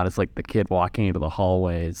last shot is like the kid walking into the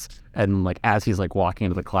hallways, and like as he's like walking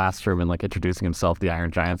into the classroom and like introducing himself, the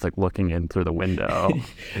Iron Giant's like looking in through the window.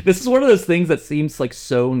 This is one of those things that seems like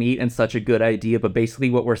so neat and such a good idea, but basically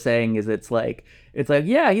what we're saying is it's like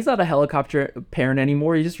yeah, he's not a helicopter parent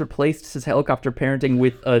anymore. He just replaced his helicopter parenting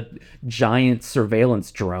with a giant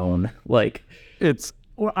surveillance drone. Like,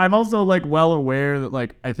 I'm also like well aware that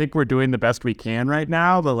like I think we're doing the best we can right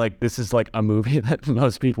now, but like this is like a movie that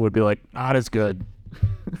most people would be like not as good.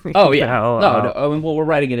 Oh yeah, no. I mean, well, we're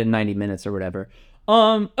writing it in 90 minutes or whatever.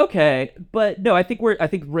 Okay, but no, I think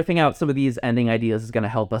riffing out some of these ending ideas is going to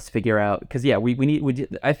help us figure out, because yeah,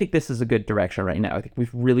 I think this is a good direction right now. I think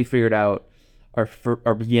we've really figured out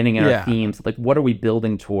our beginning and our themes. Like, what are we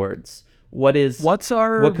building towards? What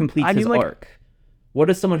completes his arc? What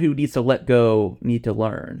does someone who needs to let go need to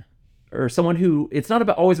learn? Or someone who, it's not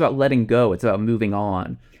always about letting go, it's about moving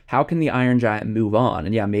on. How can the Iron Giant move on?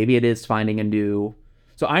 And yeah, maybe it is finding a new...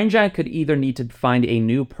 So Iron Giant could either need to find a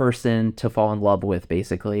new person to fall in love with,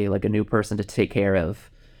 basically, like a new person to take care of.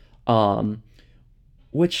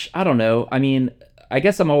 Which, I don't know. I mean, I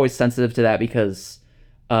guess I'm always sensitive to that because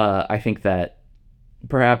I think that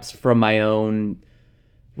perhaps from my own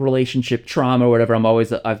relationship trauma or whatever,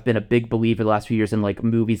 I've been a big believer the last few years in like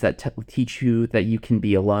movies that teach you that you can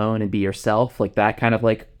be alone and be yourself, like that kind of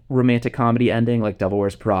like romantic comedy ending, like Devil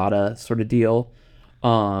Wears Prada sort of deal.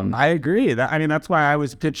 I agree. That's why I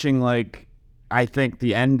was pitching, like, I think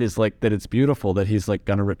the end is like that it's beautiful that he's like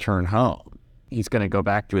gonna return home. He's gonna go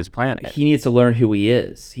back to his planet. He needs to learn who he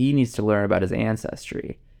is. He needs to learn about his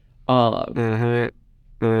ancestry. That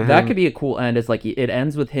could be a cool end. It's like it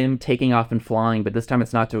ends with him taking off and flying, but this time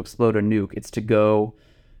it's not to explode a nuke. It's to go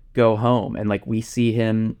home, and like we see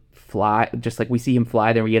him fly, just like we see him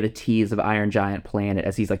fly there. We get a tease of Iron Giant planet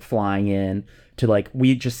as he's like flying in to like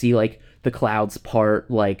we just see like the clouds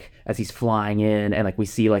part like as he's flying in, and like we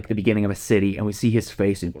see like the beginning of a city, and we see his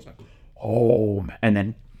face, and he goes like home, and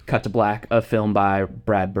then cut to black, a film by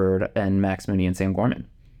Brad Bird and Max Mooney and Sam Gorman.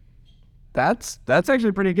 That's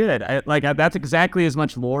actually pretty good. That's exactly as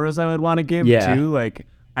much lore as I would want to give too. Like,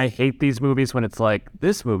 I hate these movies when it's like,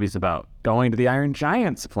 this movie's about going to the Iron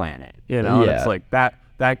Giant's planet. You know, it's like that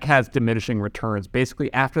has diminishing returns.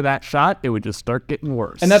 Basically, after that shot, it would just start getting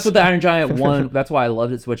worse. And that's what the Iron Giant one. That's why I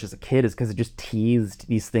loved it so much as a kid, is because it just teased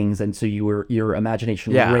these things, and so your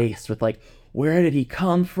imagination raced with like, where did he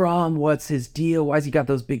come from? What's his deal? Why's he got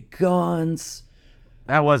those big guns?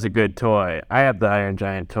 That was a good toy. I had the Iron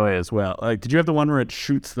Giant toy as well. Like, did you have the one where it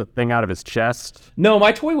shoots the thing out of his chest? No,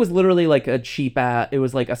 my toy was literally like a cheap it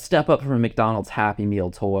was like a step up from a McDonald's Happy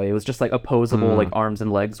Meal toy. It was just like opposable, like arms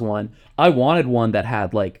and legs one. I wanted one that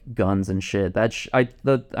had like guns and shit.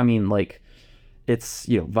 I mean, like, it's,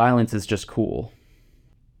 you know, violence is just cool.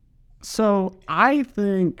 So I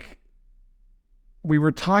think we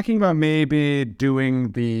were talking about maybe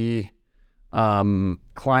doing the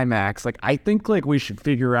climax. Like, I think like we should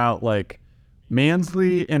figure out like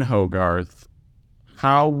Mansley and Hogarth,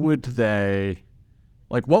 how would they,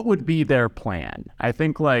 like, what would be their plan? I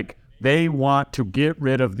think like they want to get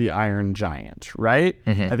rid of the Iron Giant, right?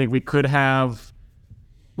 I think we could have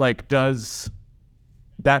like,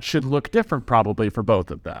 that should look different probably for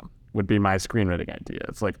both of them, would be my screenwriting idea.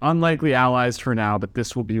 It's like unlikely allies for now, but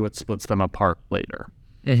this will be what splits them apart later.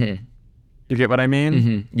 You get what I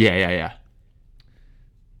mean? Yeah.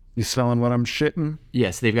 You smelling what I'm shitting?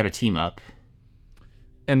 Yes, they've got to team up.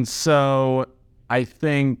 And so I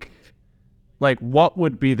think, like, what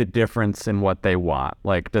would be the difference in what they want?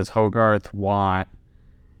 Like, does Hogarth want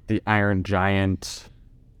the Iron Giant?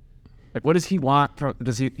 Like, what does he want from?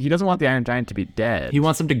 He doesn't want the Iron Giant to be dead. He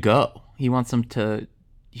wants him to go. He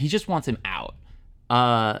just wants him out.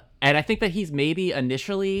 And I think that he's maybe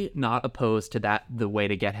initially not opposed to that. The way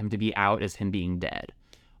to get him to be out is him being dead.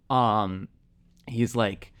 He's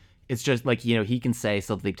like, it's just like, you know, he can say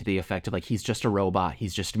something to the effect of like, he's just a robot.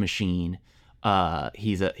 He's just a machine.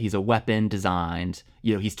 He's a weapon designed,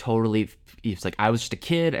 you know, he's like, I was just a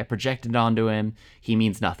kid. I projected onto him. He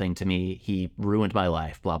means nothing to me. He ruined my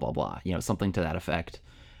life, blah, blah, blah, you know, something to that effect.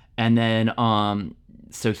 And then,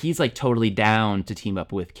 so he's like totally down to team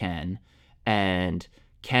up with Ken, and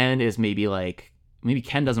Ken is maybe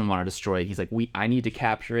Ken doesn't want to destroy it. He's like, I need to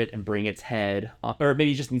capture it and bring its head, or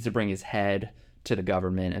maybe he just needs to bring his head to the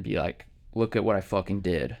government and be like, look at what I fucking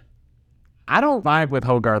did. I don't vibe with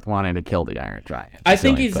Hogarth wanting to kill the Iron Giant. I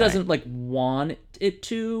think he doesn't like want it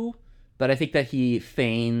to, but I think that he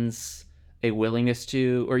feigns a willingness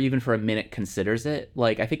to, or even for a minute considers it.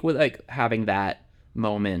 Like, I think with like having that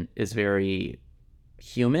moment is very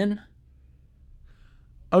human.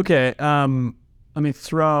 Okay, let me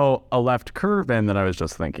throw a left curve in that I was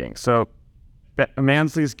just thinking. So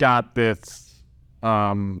Mansley's got this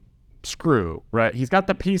screw, right? He's got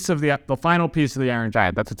the piece of the final piece of the Iron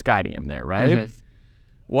Giant. That's what's guiding him there, right?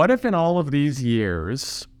 What if in all of these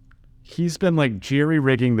years he's been like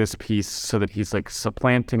jerry-rigging this piece so that he's like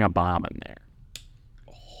supplanting a bomb in there?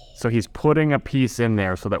 So he's putting a piece in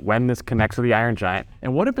there so that when this connects to the Iron Giant,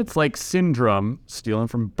 and what if it's like Syndrome stealing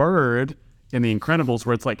from Bird in The Incredibles,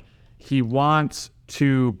 where it's like he wants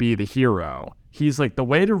to be the hero. He's like, the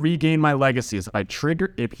way to regain my legacy is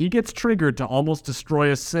if he gets triggered to almost destroy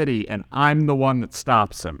a city and I'm the one that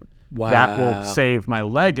stops him. Wow. That will save my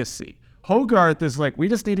legacy. Hogarth is like, we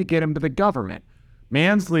just need to get him to the government.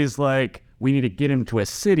 Mansley's like, we need to get him to a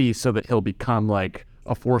city so that he'll become like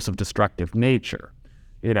a force of destructive nature.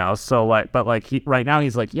 You know, so like, but like right now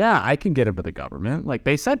he's like, yeah, I can get him to the government. Like,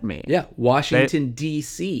 they sent me. Yeah, Washington,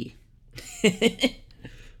 D.C.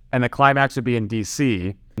 And the climax would be in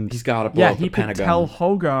D.C. He's got to blow up the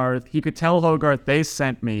Pentagon. He could tell Hogarth they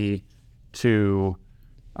sent me to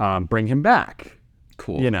bring him back.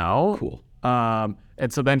 Cool. You know? Cool.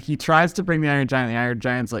 And so then he tries to bring the Iron Giant. The Iron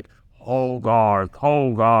Giant's like,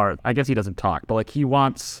 Hogarth. I guess he doesn't talk, but like he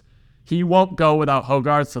won't go without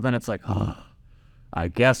Hogarth. So then it's like, I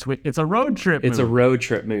guess it's a road trip movie. It's a road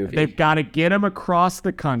trip movie. They've got to get him across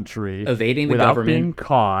the country. Evading the without government. being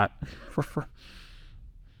caught.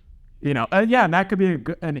 You know, yeah, and that could be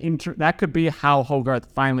that could be how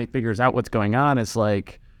Hogarth finally figures out what's going on. Is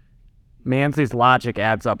like Mansley's logic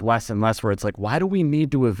adds up less and less, where it's like, why do we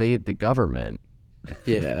need to evade the government?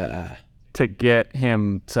 Yeah. to get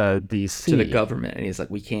him to DC. to the government, and he's like,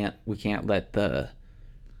 we can't let the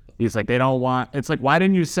He's like, they don't want. It's like, why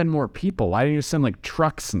didn't you send more people? Why didn't you send like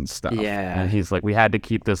trucks and stuff? Yeah. And he's like, we had to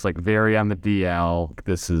keep this like very on the DL.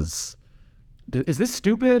 This is this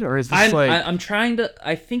stupid or is this I'm trying to.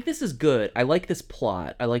 I think this is good. I like this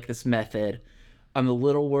plot. I like this method. I'm a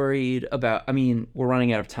little worried about. I mean, we're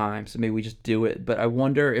running out of time, so maybe we just do it. But I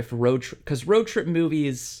wonder if road trip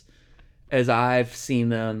movies, as I've seen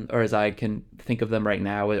them or as I can think of them right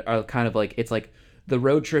now, are kind of like, it's like the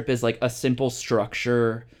road trip is like a simple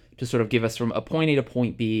structure to sort of give us from a point A to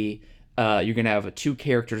point B. You're going to have two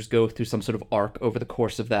characters go through some sort of arc over the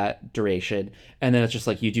course of that duration. And then it's just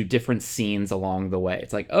like you do different scenes along the way.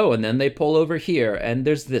 It's like, oh, and then they pull over here and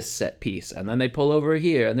there's this set piece. And then they pull over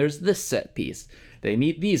here and there's this set piece. They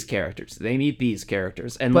meet these characters. They meet these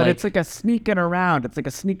characters. And But it's like a sneaking around. It's like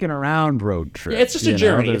a sneaking around road trip. it's just a you know?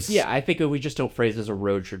 journey. I think we just don't phrase it as a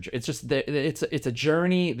road trip. It's just it's a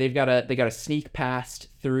journey. They got to sneak past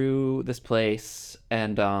through this place,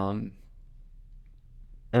 and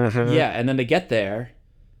yeah, and then they get there,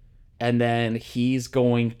 and then he's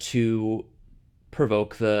going to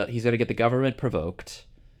he's going to get the government provoked,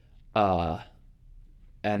 and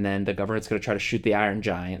then the government's going to try to shoot the Iron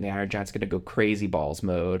Giant. The Iron Giant's going to go crazy balls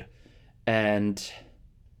mode, and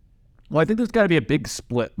Well, I think there's got to be a big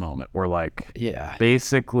split moment where, like, yeah,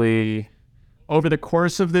 basically over the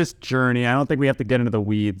course of this journey, I don't think we have to get into the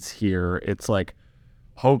weeds here. It's like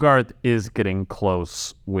Hogarth is getting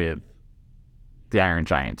close with the Iron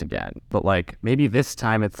Giant again. But like maybe this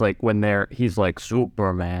time it's like when he's like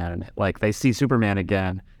Superman, like they see Superman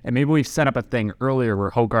again. And maybe we've set up a thing earlier where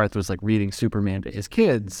Hogarth was like reading Superman to his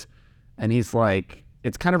kids. And he's like,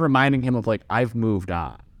 it's kind of reminding him of like, I've moved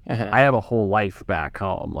on. I have a whole life back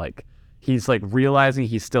home. Like he's like realizing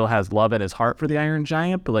he still has love in his heart for the Iron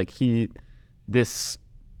Giant, but like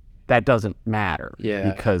that doesn't matter.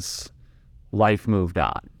 Yeah. Because life moved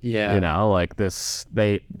on. Yeah. You know, like this,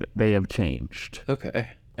 they have changed. okay,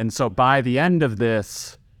 And so by the end of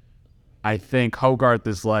this, I think Hogarth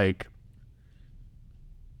is like,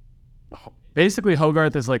 basically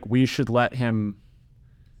Hogarth is like, we should let him,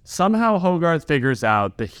 somehow Hogarth figures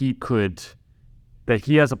out that he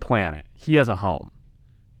has a planet, he has a home,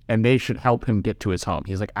 and they should help him get to his home.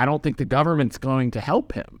 He's like, I don't think the government's going to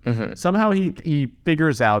help him. Mm-hmm. Somehow he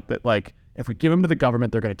figures out that like, if we give him to the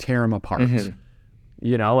government, they're going to tear him apart. Mm-hmm.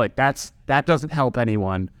 You know, like that doesn't help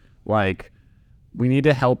anyone. Like, we need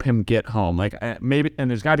to help him get home. Like maybe, and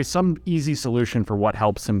there's got to be some easy solution for what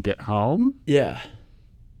helps him get home. yeah.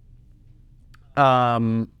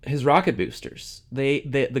 His rocket boosters.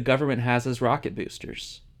 The government has his rocket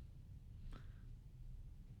boosters.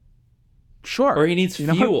 Sure. Or he needs you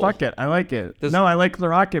know fuel. what? Fuck it. I like it. Does- No, I like the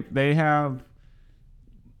rocket. They have.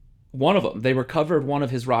 One of them. They recovered one of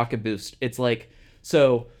his rocket boosts. It's like,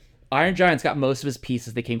 so Iron Giant's got most of his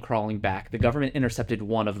pieces. They came crawling back. The government intercepted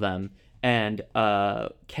one of them, and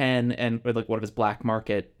Ken or like one of his black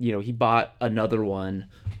market, he bought another one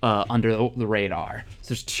under the radar.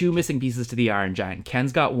 So there's two missing pieces to the Iron Giant.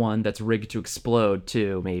 Ken's got one that's rigged to explode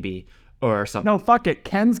too, maybe, or something. No, fuck it.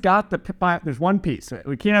 Ken's got there's one piece.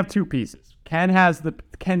 We can't have two pieces.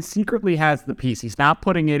 Ken secretly has the piece. He's not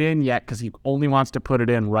putting it in yet because he only wants to put it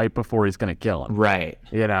in right before he's going to kill him. Right.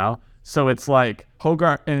 You know? So it's like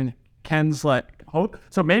Hogarth and Ken's like,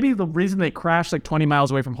 so maybe the reason they crash like 20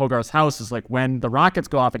 miles away from Hogarth's house is like when the rockets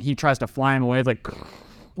go off and he tries to fly him away,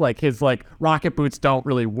 like his like rocket boots don't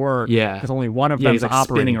really work. Yeah. Because only one of them he's is like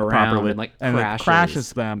operating spinning around properly, and like and it crashes.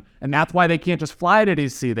 crashes them. And that's why they can't just fly to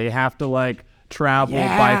DC. They have to like travel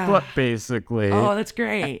by foot basically. Oh, that's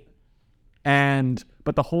great.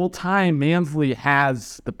 But the whole time Mansley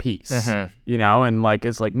has the piece, and like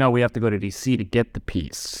it's like, no, we have to go to DC to get the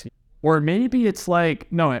piece. Or maybe it's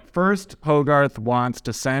like, no, at first Hogarth wants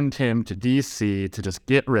to send him to DC to just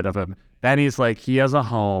get rid of him. Then he's like, he has a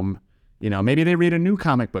home. Maybe they read a new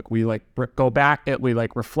comic book. We like go back, we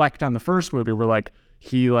like reflect on the first movie where like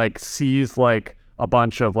he like sees like a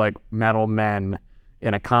bunch of like metal men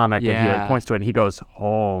in a comic and he like points to it and he goes,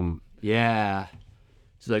 home. Yeah.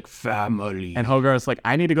 It's like family. And Hogarth's like,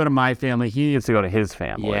 I need to go to my family. He needs to go to his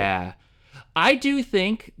family. Yeah. I do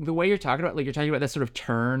think the way you're talking about this sort of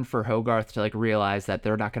turn for Hogarth to like realize that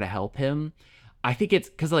they're not going to help him. I think it's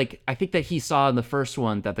because like, I think that he saw in the first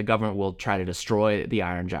one that the government will try to destroy the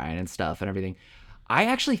Iron Giant and stuff and everything. I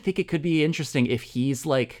actually think it could be interesting if he's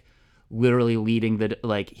like literally leading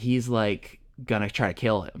he's like going to try to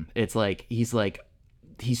kill him. It's like, he's like,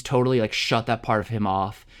 he's totally like shut that part of him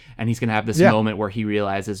off, and he's gonna have this moment where he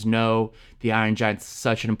realizes, no, the Iron Giant's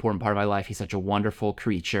such an important part of my life. He's such a wonderful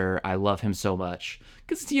creature. I love him so much.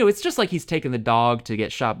 Because it's just like he's taking the dog to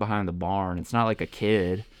get shot behind the barn. It's not like a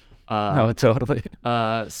kid. No, totally.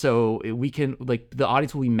 So we can like the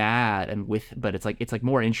audience will be mad but it's like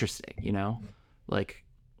more interesting, like.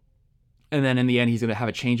 And then in the end, he's gonna have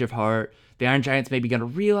a change of heart. The Iron Giant's maybe gonna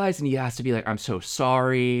realize, and he has to be like, "I'm so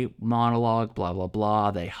sorry." Monologue, blah blah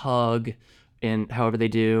blah. They hug, and however they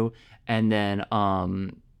do, and then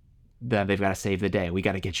they've got to save the day. We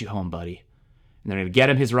got to get you home, buddy. And they're gonna get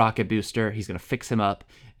him his rocket booster. He's gonna fix him up,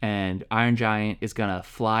 and Iron Giant is gonna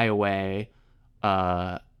fly away,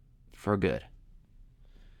 for good.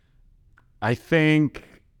 I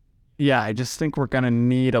just think we're gonna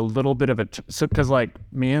need a little bit of because like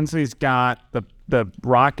Mansley's got the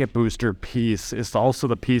rocket booster piece is also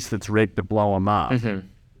the piece that's rigged to blow him up.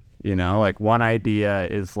 Like one idea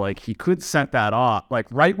is like he could set that off, like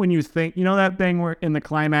right when you think, that thing where in the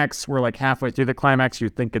climax, we're like halfway through the climax, you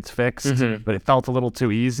think it's fixed, but it felt a little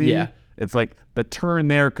too easy. Yeah. It's like the turn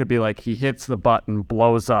there could be like he hits the button,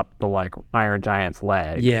 blows up the like Iron Giant's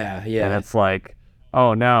leg. Yeah. And it's like,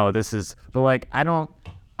 oh no, but like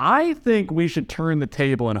I think we should turn the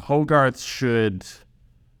table and Hogarth should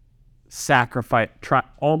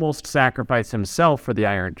almost sacrifice himself for the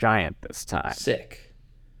Iron Giant this time. Sick.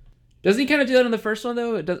 Doesn't he kind of do that in the first one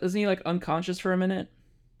though? Isn't he like unconscious for a minute?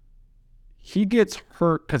 He gets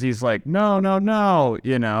hurt because he's like, no, and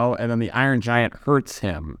then the Iron Giant hurts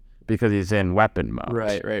him because he's in weapon mode.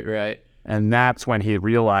 Right. And that's when he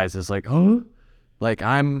realizes like, oh, like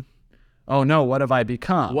oh no, what have I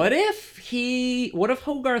become? What if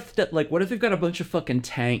Hogarth, what if they've got a bunch of fucking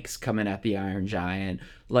tanks coming at the Iron Giant?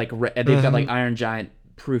 Like, they've got like Iron Giant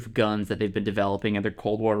proof guns that they've been developing in their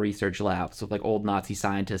Cold War research labs with like old Nazi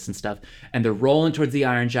scientists and stuff. And they're rolling towards the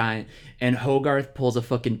Iron Giant, and Hogarth pulls a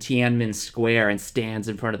fucking Tiananmen Square and stands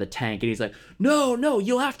in front of the tank. And he's like, no,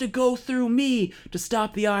 you'll have to go through me to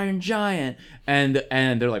stop the Iron Giant. And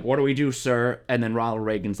they're like, what do we do, sir? And then Ronald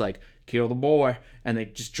Reagan's like, kill the boy. And they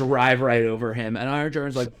just drive right over him. And Iron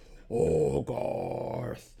Giant's like,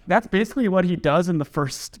 Hogarth. That's basically what Hogarth does in the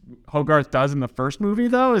first movie,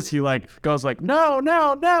 though, is he like goes like,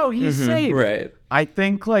 no, he's safe. Right. I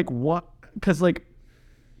think because like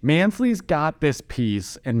Mansley's got this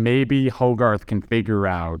piece, and maybe Hogarth can figure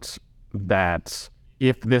out that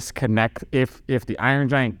if the Iron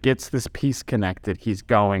Giant gets this piece connected, he's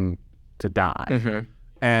going to die.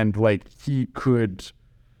 And like he could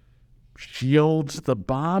shield the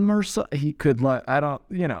bomb or so. He could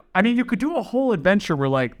you could do a whole adventure where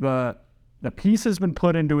like the piece has been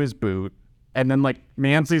put into his boot, and then like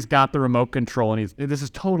Mansley's got the remote control, and this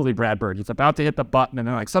is totally Brad Bird. He's about to hit the button, and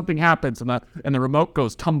then like something happens, and the remote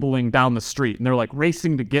goes tumbling down the street, and they're like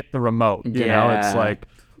racing to get the remote. It's like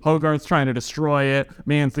Hogarth's trying to destroy it,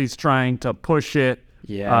 Mansley's trying to push it.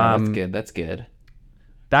 That's good.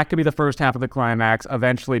 That could be the first half of the climax.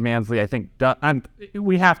 Eventually, Mansley, I think,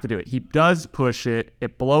 we have to do it. He does push it.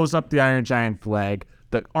 It blows up the Iron Giant flag.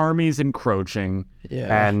 The army's encroaching.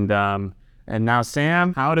 Yeah. And now,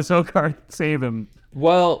 Sam, how does Hogarth save him?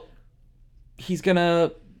 Well, he's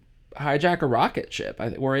gonna hijack a rocket ship.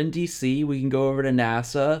 We're in DC. We can go over to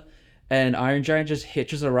NASA, and Iron Giant just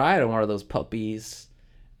hitches a ride on one of those puppies.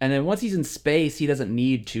 And then once he's in space, he doesn't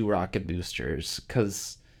need 2 rocket boosters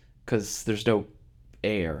because there's no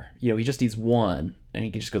air. He just needs one, and he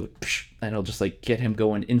can just go psh, and it'll just like get him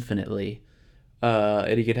going infinitely,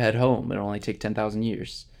 and he could head home. It'll only take 10,000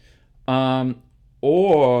 years, or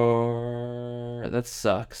that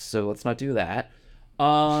sucks, so let's not do that.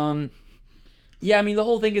 The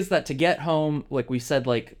whole thing is that to get home, like we said,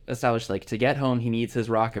 like established, like to get home he needs his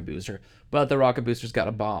rocket booster, but the rocket booster's got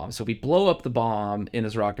a bomb, so if we blow up the bomb in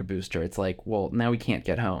his rocket booster, it's like, well, now we can't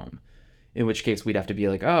get home. In which case, we'd have to be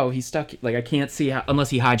like, oh, he's stuck. Like, I can't see how,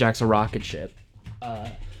 unless he hijacks a rocket ship.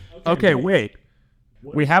 Okay, wait.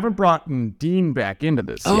 We haven't brought Dean back into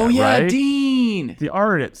this yet, right? Dean! The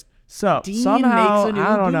artist. So, Dean somehow, makes a new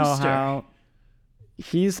I don't know booster. how,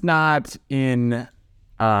 he's not in,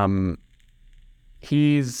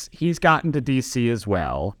 he's gotten to DC as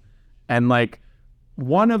well. And, like,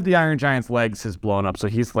 one of the Iron Giant's legs has blown up, so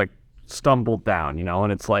he's, like, stumbled down,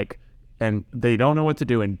 and it's like, and they don't know what to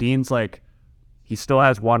do. And Dean's like, he still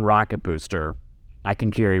has 1 rocket booster. I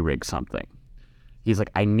can jerry rig something. He's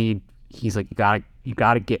like, you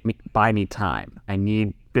gotta buy me time. I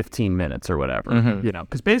need 15 minutes or whatever,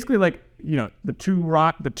 because basically like, the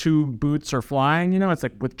two boots are flying, it's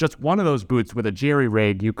like with just one of those boots with a jerry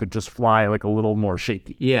rig, you could just fly like a little more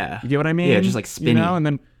shaky. Yeah. You get what I mean? Yeah, just like spinny. And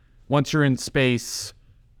then once you're in space,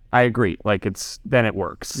 I agree. Like then it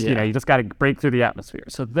works. Yeah. You know, you just got to break through the atmosphere.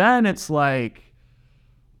 So then it's like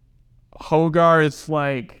Hogarth's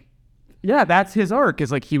like, yeah, that's his arc,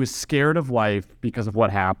 is like he was scared of life because of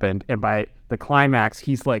what happened. And by the climax,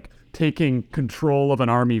 he's like taking control of an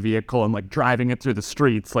army vehicle and like driving it through the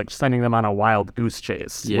streets, like sending them on a wild goose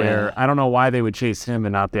chase. Yeah. Where I don't know why they would chase him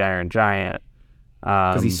and not the Iron Giant.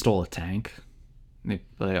 Because he stole a tank.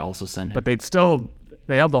 They also sent him. But they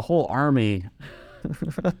have the whole army.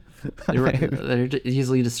 They're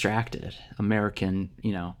easily distracted. American,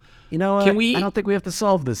 You know what? Can we- I don't think we have to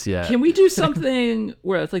solve this yet. Can we do something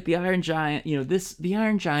where it's like the Iron Giant, the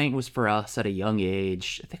Iron Giant was for us at a young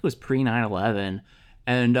age. I think it was pre 9/11.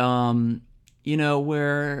 And,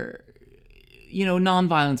 where,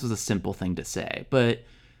 nonviolence was a simple thing to say. But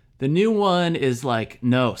the new one is like,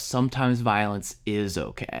 no, sometimes violence is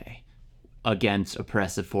okay against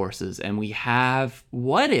oppressive forces. And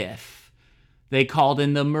what if they called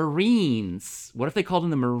in the Marines? What if they called in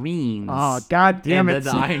the Marines? Oh, God damn and it.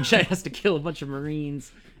 then the Iron Giant has to kill a bunch of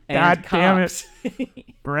Marines and God damn cops.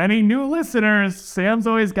 For any new listeners, Sam's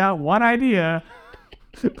always got one idea.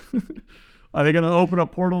 Are they going to open a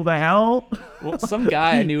portal to hell? Well, some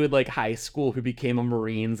guy I knew in like high school who became a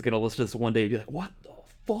Marine is going to listen to this one day and be like, what the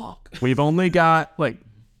fuck? We've only got like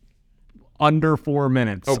under 4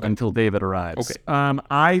 minutes until David arrives. Okay.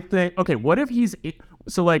 I think, what if he's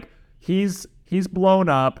blown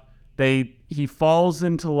up. He falls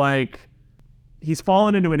into he's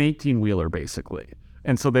fallen into an 18-wheeler basically.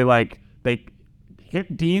 And so they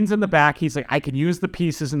hit Dean's in the back. He's like, I can use the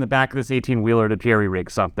pieces in the back of this 18-wheeler to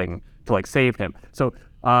jerry-rig something to save him. So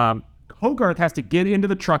Hogarth has to get into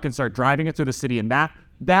the truck and start driving it through the city, and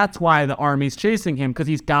that's why the army's chasing him, because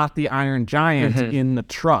he's got the Iron Giant in the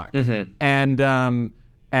truck. And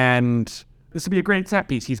this would be a great set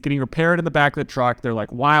piece. He's getting repaired in the back of the truck. They're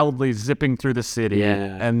like wildly zipping through the city.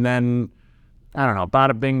 Yeah. And then, I don't know,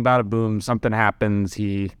 bada bing, bada boom, something happens.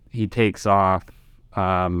 He takes off,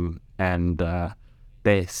 and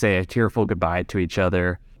they say a tearful goodbye to each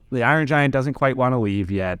other. The Iron Giant doesn't quite want to leave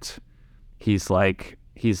yet.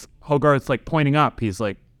 Hogarth's like pointing up. He's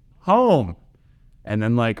like, home. And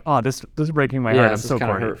then this is breaking my heart. I'm this is so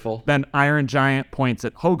kinda corny. hurtful. Then Iron Giant points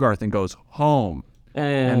at Hogarth and goes, home.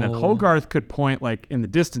 And then Hogarth could point in the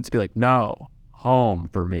distance, be like, no, home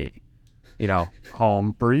for me.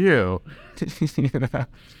 Home for you.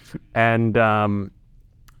 And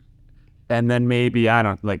then maybe, I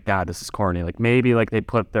don't, God, this is corny. Maybe they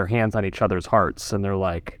put their hands on each other's hearts and they're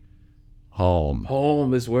like, home.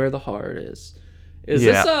 Home is where the heart is.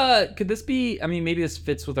 Could this be, maybe this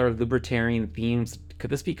fits with our libertarian themes. Could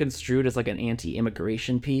this be construed as an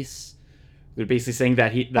anti-immigration piece? We're basically saying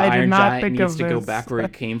that the Iron Giant needs to go back where he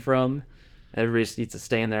came from. Everybody just needs to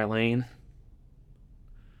stay in their lane.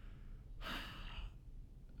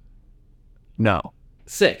 No.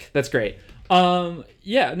 Sick. That's great. Iron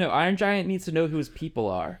Giant needs to know who his people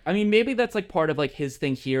are. Maybe that's part of his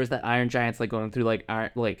thing here is that Iron Giant's going through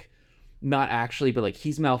not actually, but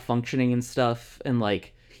he's malfunctioning and stuff, and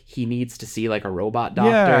he needs to see a robot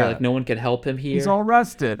doctor. Yeah. No one can help him here. He's all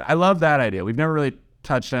rusted. I love that idea. We've never really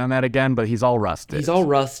touched on that again, but he's all rusted.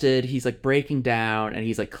 He's breaking down, and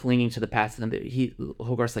he's clinging to the past. And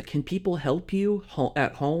Hogarth's like, can people help you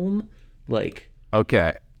at home?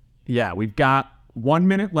 Okay. Yeah, we've got 1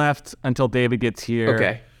 minute left until David gets here.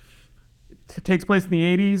 Okay. It takes place in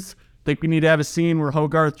the 80s. Think we need to have a scene where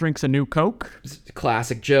Hogarth drinks a new Coke?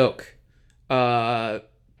 Classic joke.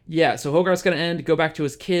 So Hogarth's gonna go back to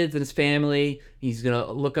his kids and his family. He's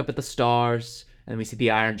gonna look up at the stars, and we see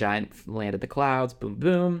the Iron Giant land at the clouds. Boom,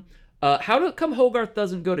 boom. How come Hogarth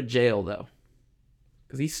doesn't go to jail though?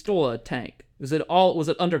 Because he stole a tank. Was it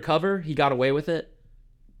undercover? He got away with it.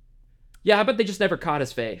 Yeah, I bet they just never caught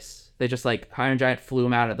his face. They just Iron Giant flew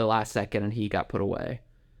him out at the last second, and he got put away.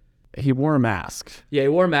 He wore a mask. Yeah, he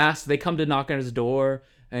wore a mask. They come to knock on his door,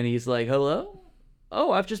 and he's like, hello?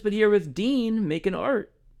 Oh, I've just been here with Dean making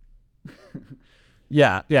art.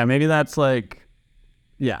 Yeah, maybe that's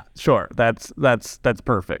yeah, sure. That's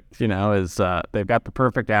perfect. They've got the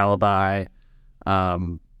perfect alibi.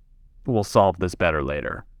 We'll solve this better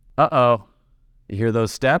later. Uh-oh. You hear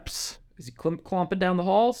those steps? Is he clomping down the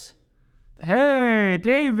halls? Hey,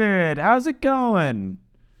 David, how's it going?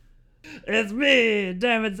 It's me,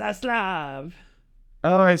 David Zaslav.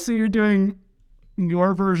 Oh, I see you're doing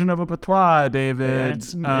your version of a patois, David.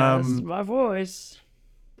 That's my voice.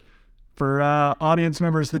 For audience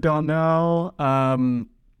members that don't know,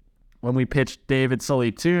 when we pitched David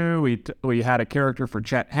Sully 2, we had a character for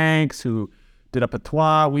Chet Hanks who did a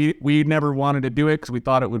patois. We never wanted to do it because we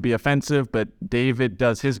thought it would be offensive, but David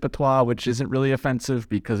does his patois, which isn't really offensive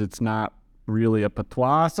because it's not really a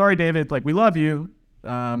patois. Sorry, David. Like, we love you,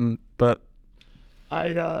 but I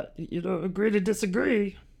agree to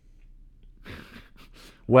disagree.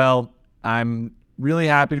 well, I'm really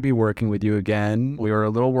happy to be working with you again. We were a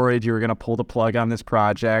little worried you were going to pull the plug on this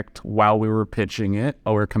project while we were pitching it.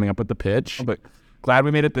 Oh, we were coming up with the pitch, but glad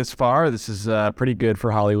we made it this far. This is pretty good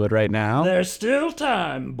for Hollywood right now. There's still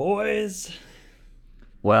time, boys.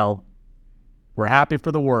 Well, we're happy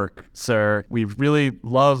for the work, sir. We really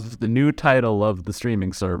love the new title of the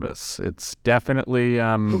streaming service. It's definitely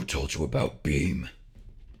Who told you about Beam?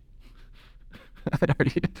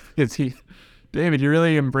 is he David, you're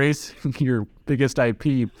really embracing your biggest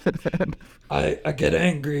IP. I get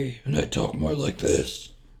angry and I talk more like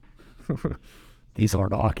this. These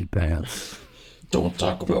aren't hockey pants. Don't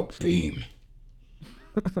talk about Beam.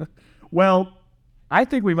 Well, I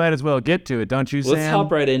think we might as well get to it, don't you, Sam? Let's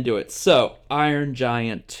hop right into it. So, Iron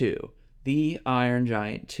Giant 2. The Iron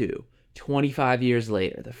Giant 2. 25 years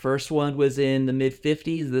later. The first one was in the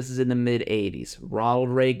mid-50s. This is in the mid-80s. Ronald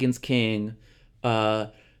Reagan's king.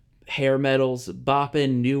 Hair metals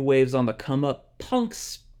bopping. New waves on the come-up.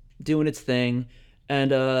 Punk's doing its thing.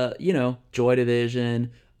 And, Joy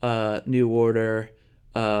Division. New Order.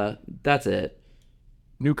 That's it.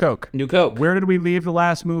 New Coke. New Coke. Where did we leave the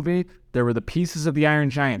last movie? There were the pieces of the Iron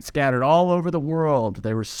Giant scattered all over the world.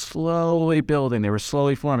 They were slowly building. They were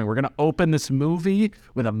slowly forming. We're going to open this movie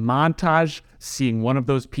with a montage seeing one of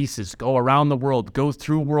those pieces go around the world, go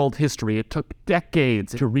through world history. It took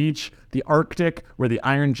decades to reach the Arctic where the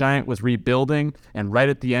Iron Giant was rebuilding. And right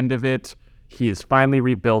at the end of it, he is finally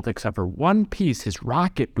rebuilt, except for one piece. His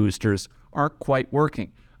rocket boosters aren't quite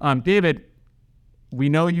working. David, we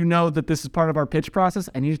know you know that this is part of our pitch process.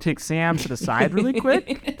 I need to take Sam to the side really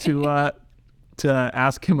quick to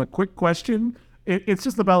ask him a quick question. It's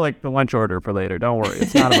just about like the lunch order for later. Don't worry.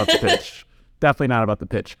 It's not about the pitch. Definitely not about the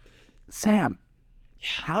pitch. Sam,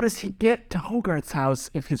 how does he get to Hogarth's house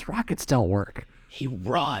if his rockets don't work? He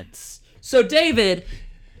runs. So, David,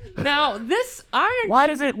 now this Iron... Why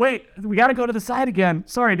does it... Wait, we got to go to the side again.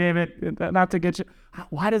 Sorry, David, not to get you...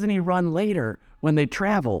 Why doesn't he run later when they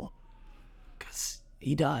travel?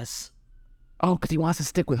 He does. Oh, because he wants to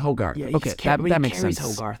stick with Hogarth. Yeah, okay, that makes carries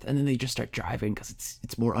sense. Hogarth, and then they just start driving because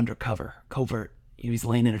it's more undercover, covert. He's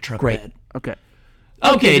laying in a truck Great. bed. Okay.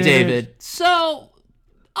 Okay, David. So,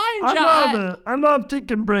 Iron Giant... I love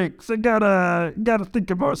taking breaks. I gotta think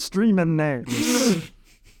about streaming names.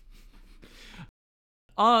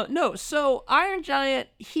 No, so Iron Giant,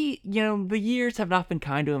 he, the years have not been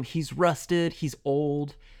kind to him. He's rusted, he's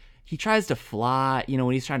old. He tries to fly,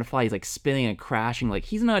 when he's trying to fly, he's like spinning and crashing. Like,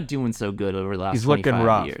 he's not doing so good over the last He's 25 looking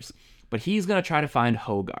rough. years. But he's going to try to find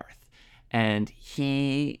Hogarth. And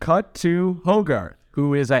he... Cut to Hogarth,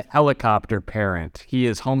 who is a helicopter parent. He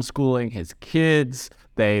is homeschooling his kids.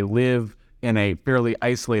 They live in a fairly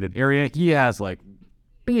isolated area. He has like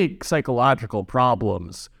big psychological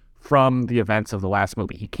problems from the events of the last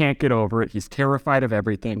movie. He can't get over it. He's terrified of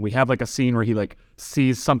everything. We have like a scene where he like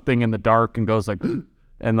sees something in the dark and goes like...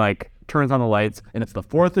 and like turns on the lights, and it's the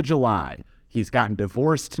 4th of July. He's gotten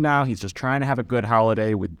divorced now. He's just trying to have a good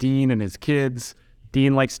holiday with Dean and his kids.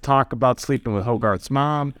 Dean likes to talk about sleeping with Hogarth's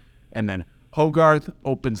mom, and then Hogarth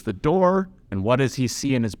opens the door, and what does he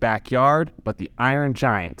see in his backyard but the Iron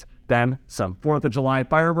Giant? Then some 4th of July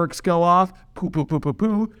fireworks go off. Poo, poo, poo, poo,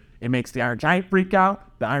 poo. It makes the Iron Giant freak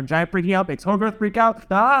out. The Iron Giant freaking out makes Hogarth freak out.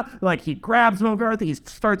 Like he grabs Hogarth, he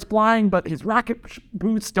starts flying, but his rocket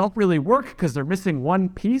boots don't really work because they're missing one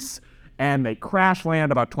piece, and they crash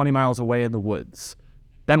land about 20 miles away in the woods.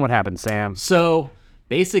 Then what happens, Sam? So,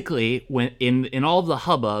 basically, when in all of the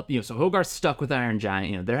hubbub, so Hogarth's stuck with Iron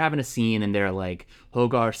Giant, they're having a scene and they're like,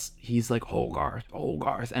 he's like, Hogarth,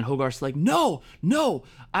 and Hogarth's like, no,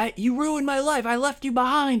 you ruined my life. I left you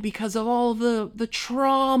behind because of all the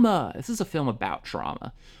trauma. This is a film about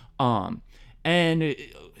trauma. And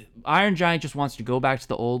Iron Giant just wants to go back to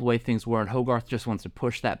the old way things were, and Hogarth just wants to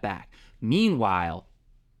push that back. Meanwhile,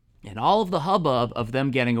 in all of the hubbub of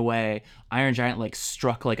them getting away, Iron Giant like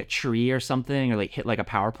struck like a tree or something, or like hit like a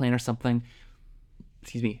power plant or something.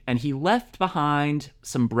 Excuse me. And he left behind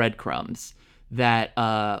some breadcrumbs that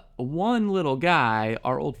one little guy,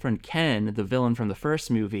 our old friend Ken, the villain from the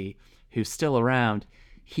first movie, who's still around,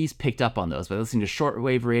 he's picked up on those. By listening to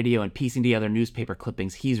shortwave radio and piecing together newspaper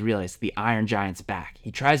clippings, he's realized the Iron Giant's back.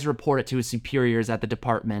 He tries to report it to his superiors at the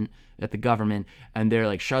department, at the government, and they're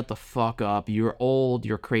like, shut the fuck up. You're old,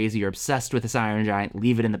 you're crazy, you're obsessed with this Iron Giant,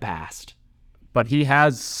 leave it in the past. But he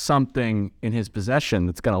has something in his possession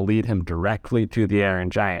that's going to lead him directly to the Iron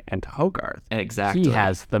Giant and to Hogarth. Exactly. He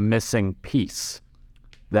has the missing piece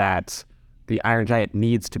that the Iron Giant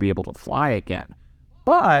needs to be able to fly again.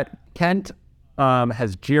 But Kent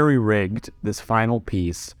has jerry-rigged this final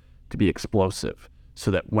piece to be explosive so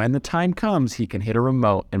that when the time comes, he can hit a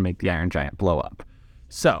remote and make the Iron Giant blow up.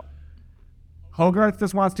 So Hogarth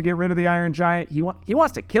just wants to get rid of the Iron Giant. He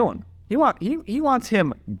wants to kill him. He wants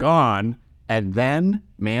him gone. And then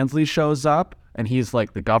Mansley shows up, and he's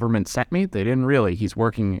like, the government sent me? They didn't really. He's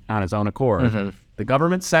working on his own accord. Mm-hmm. The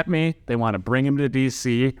government sent me. They want to bring him to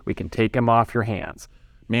D.C. We can take him off your hands.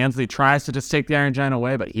 Mansley tries to just take the Iron Giant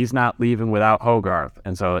away, but he's not leaving without Hogarth.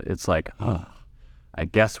 And so it's like, I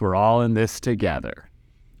guess we're all in this together.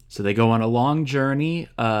 So they go on a long journey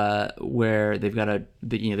where they've got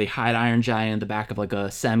they hide Iron Giant in the back of like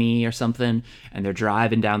a semi or something, and they're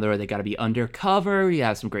driving down the road. They got to be undercover. You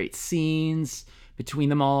have some great scenes between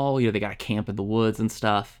them all. They got to camp in the woods and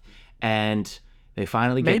stuff, and they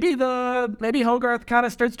finally get... Maybe Hogarth kind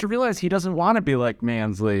of starts to realize he doesn't want to be like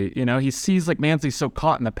Mansley. He sees like Mansley's so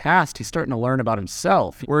caught in the past. He's starting to learn about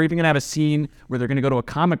himself. We're even gonna have a scene where they're gonna go to a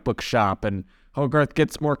comic book shop, and Hogarth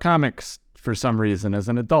gets more comics for some reason as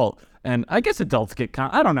an adult. And I guess adults get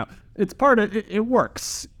I don't know. It's part of it. It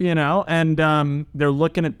works, and they're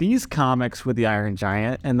looking at these comics with the Iron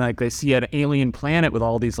Giant, and like they see an alien planet with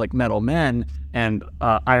all these like metal men, and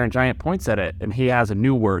Iron Giant points at it, and he has a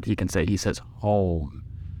new word he can say. He says home,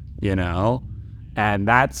 and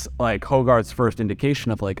that's like Hogarth's first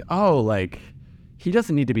indication of like, oh, like he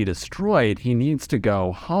doesn't need to be destroyed. He needs to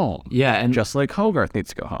go home. Yeah, and just like Hogarth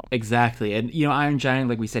needs to go home. Exactly. And Iron Giant,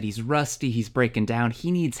 like we said, he's rusty, he's breaking down, he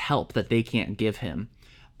needs help that they can't give him.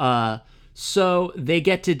 So they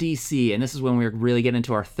get to DC, and this is when we're really getting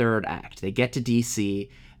into our third act. They get to DC,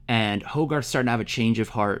 and Hogarth's starting to have a change of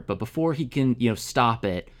heart, but before he can, stop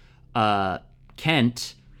it,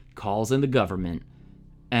 Kent calls in the government,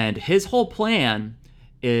 and his whole plan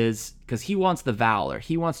is because he wants the valor.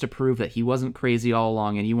 He wants to prove that he wasn't crazy all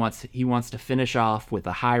along, and he wants to finish off with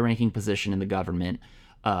a high-ranking position in the government.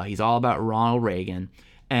 He's all about Ronald Reagan,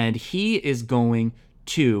 and he is going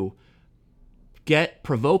to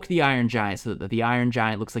provoke the Iron Giant so that the Iron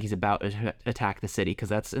Giant looks like he's about to attack the city, because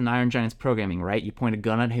that's in Iron Giant's programming, right? You point a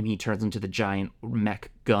gun at him, he turns into the giant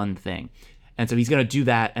mech gun thing. And so he's going to do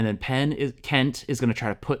that, and then Kent is going to try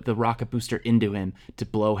to put the rocket booster into him to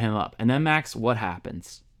blow him up. And then, Max, what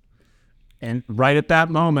happens? And right at that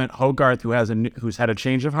moment, Hogarth, who's had a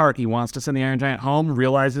change of heart, he wants to send the Iron Giant home,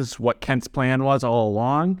 realizes what Kent's plan was all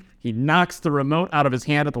along. He knocks the remote out of his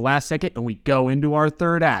hand at the last second, and we go into our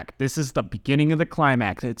third act. This is the beginning of the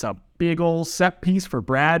climax. It's a big old set piece for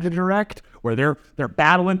Brad to direct, where they're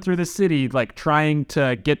battling through the city, like trying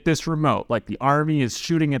to get this remote. Like the army is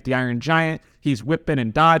shooting at the Iron Giant. He's whipping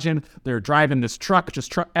and dodging. They're driving this truck.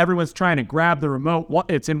 Everyone's trying to grab the remote.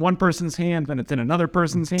 It's in one person's hand, then it's in another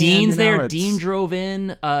person's hand. Dean's there. Dean drove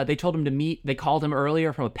in. They told him to meet. They called him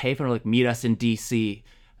earlier from a payphone. Like, meet us in DC.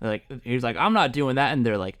 He's like, I'm not doing that. And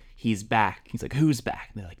they're like, he's back. He's like, who's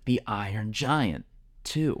back? And they're like, the Iron Giant,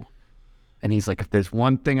 too. And he's like, if there's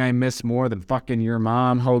one thing I miss more than fucking your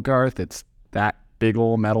mom, Hogarth, it's that big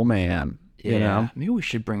old metal man. Yeah. Maybe we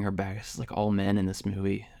should bring her back. It's like all men in this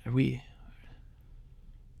movie. Are we?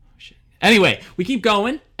 Anyway, we keep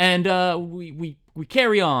going, and we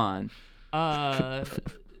carry on. It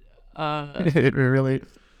really...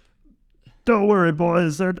 Don't worry,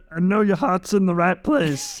 boys. I know your heart's in the right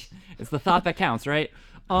place. It's the thought that counts, right?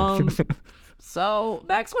 So,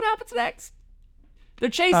 Max, what happens next? They're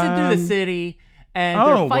chasing through the city, and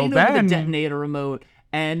they're fighting over the detonator remote,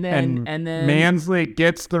 and then Mansley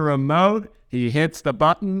gets the remote. He hits the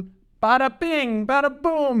button. Bada bing, bada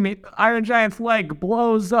boom. Iron Giant's leg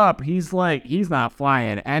blows up. He's not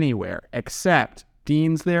flying anywhere, except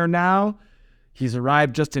Dean's there now. He's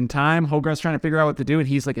arrived just in time. Hogarth's trying to figure out what to do, and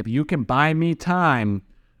he's like, if you can buy me time,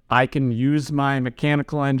 I can use my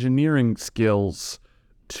mechanical engineering skills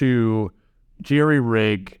to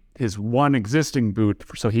jerry-rig his one existing boot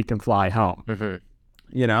so he can fly home.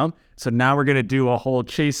 Mm-hmm. So now we're going to do a whole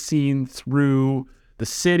chase scene through the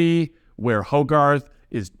city where Hogarth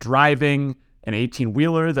is driving an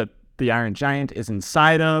 18-wheeler that the Iron Giant is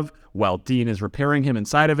inside of, while Dean is repairing him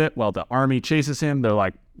inside of it, while the army chases him.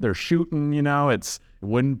 They're shooting, it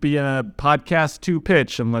wouldn't be a podcast 2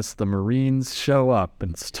 pitch unless the Marines show up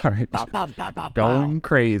and start going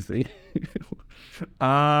crazy.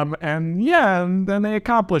 And then they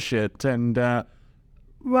accomplish it. And,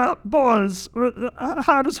 well, boys,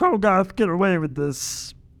 how does Hogarth get away with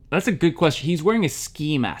this? That's a good question. He's wearing a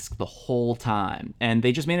ski mask the whole time, and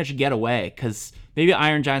they just managed to get away because maybe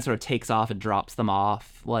Iron Giant sort of takes off and drops them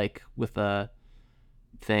off, like with a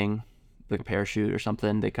thing, like a parachute or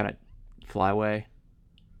something. They kind of fly away.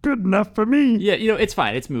 good enough for me. Yeah, it's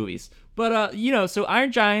fine. It's movies. But so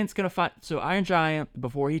Iron Giant's gonna find. So Iron Giant,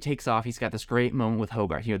 before he takes off, he's got this great moment with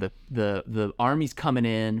Hogarth. The army's coming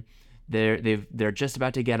in. They're just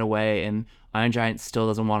about to get away, and Iron Giant still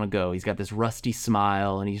doesn't want to go. He's got this rusty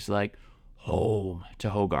smile, and he's like, home to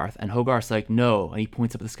Hogarth. And Hogarth's like, no. And he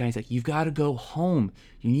points up at the sky. He's like, you've got to go home.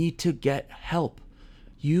 You need to get help.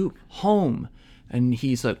 You home. And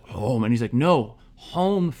he's like, home. And he's like, no,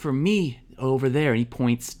 home for me over there. And he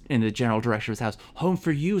points in the general direction of his house. Home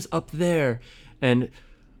for you is up there. And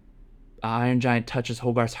Iron Giant touches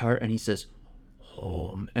Hogarth's heart, and he says,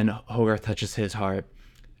 home. And Hogarth touches his heart,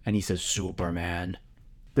 and he says, Superman.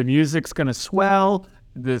 The music's gonna swell.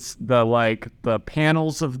 The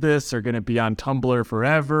panels of this are gonna be on Tumblr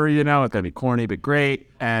forever. It's gonna be corny but great.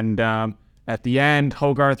 And at the end,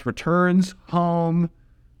 Hogarth returns home.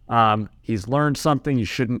 He's learned something. You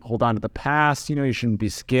shouldn't hold on to the past. You shouldn't be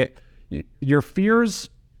scared. Your fears,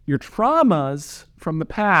 your traumas from the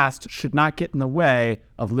past should not get in the way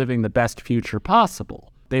of living the best future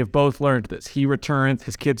possible. They've both learned this. He returns.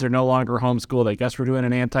 His kids are no longer homeschooled. I guess we're doing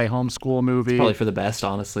an anti-homeschool movie. Probably for the best,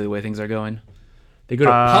 honestly, the way things are going. They go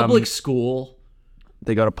to public school.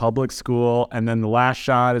 They go to public school, and then the last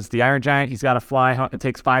shot is the Iron Giant. He's got to fly home. It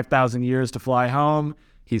takes 5,000 years to fly home.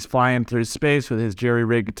 He's flying through space with his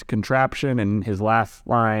jerry-rigged contraption, and his last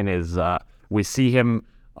line is, we see him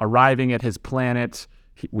arriving at his planet.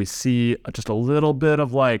 We see just a little bit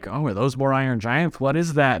of like, oh, are those more Iron Giants? What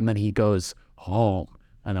is that? And then he goes, home.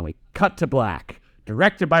 And then we cut to black.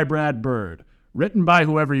 Directed by Brad Bird. Written by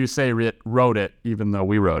whoever you say wrote it, even though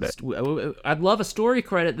we wrote it. I'd love a story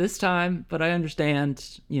credit this time, but I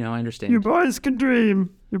understand. I understand. You boys can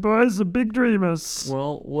dream. You boys are big dreamers.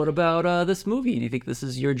 Well, what about this movie? Do you think this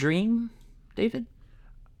is your dream, David?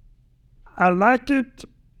 I like it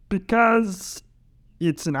because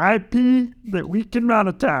it's an IP that we can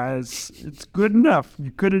monetize. It's good enough.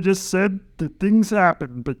 You could have just said that things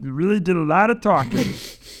happen, but you really did a lot of talking.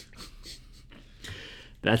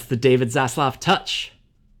 That's the David Zaslav touch.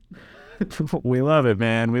 We love it,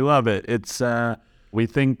 man. We love it. It's we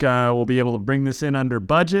think we'll be able to bring this in under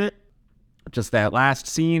budget. Just that last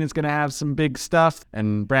scene is going to have some big stuff.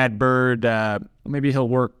 And Brad Bird, maybe he'll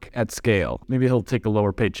work at scale. Maybe he'll take a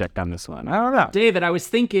lower paycheck on this one. I don't know. David, I was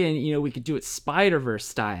thinking, we could do it Spider-Verse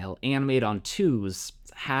style, animate on twos.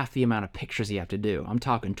 It's half the amount of pictures you have to do. I'm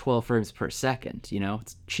talking 12 frames per second,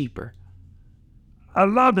 It's cheaper. I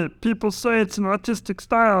love it. People say it's an artistic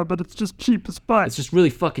style, but it's just cheap as fuck. It's just really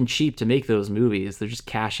fucking cheap to make those movies. They're just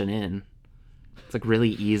cashing in. It's like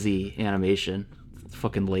really easy animation. It's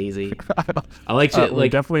fucking lazy. I like to we're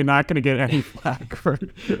definitely not going to get any flack for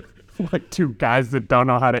like two guys that don't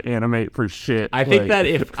know how to animate for shit. I think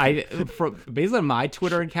that based on my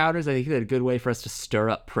Twitter encounters, I think that a good way for us to stir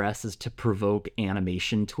up press is to provoke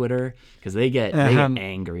animation Twitter, because they get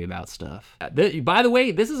angry about stuff. By the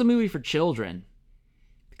way, this is a movie for children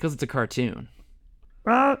because it's a cartoon.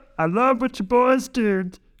 Well, I love what you boys do.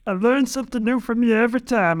 I learn something new from you every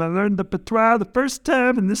time. I learned the patois the first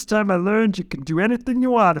time, and this time I learned you can do anything you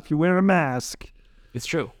want if you wear a mask. It's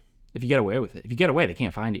true. If you get away with it. If you get away, they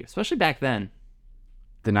can't find you. Especially back then.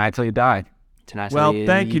 Deny till you die. Well,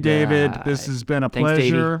 thank you, David. This has been a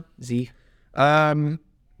pleasure. Z. Wow.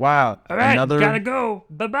 All right, gotta go.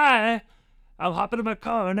 Bye-bye. I'll hop into my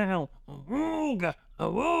car now. Awooga,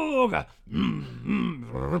 awooga.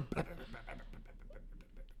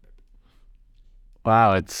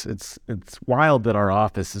 Wow, it's wild that our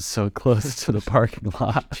office is so close to the parking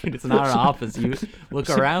lot. Dude, it's not an office. You look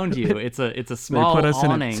around you. It's a small they put us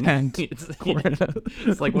awning. In a tent.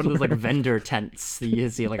 It's like one of those like vendor tents that you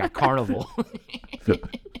see at like a carnival.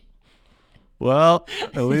 Well,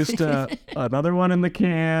 at least another one in the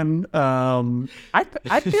can.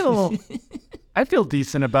 I feel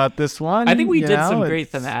decent about this one. I think we did some great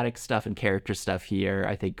thematic stuff and character stuff here.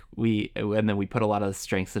 I think and then we put a lot of the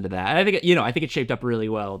strengths into that. And I think I think it shaped up really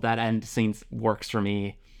well. That end scene works for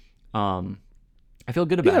me. I feel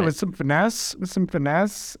good about it. With some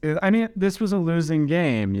finesse. I mean, this was a losing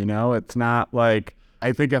game. It's not like,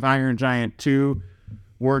 I think if Iron Giant 2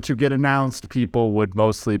 were to get announced, people would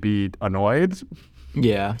mostly be annoyed.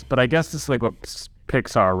 Yeah, but I guess this is like what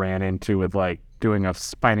Pixar ran into with like doing a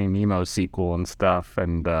Finding Nemo sequel and stuff,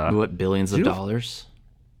 and what, billions of dollars?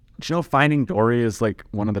 Do you know Finding Dory is like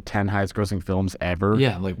one of the 10 highest grossing films ever?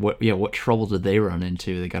 Yeah, like what? Yeah, what trouble did they run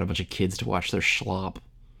into? They got a bunch of kids to watch their schlop.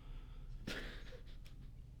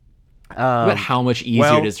 But how much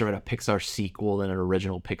easier it is to write a Pixar sequel than an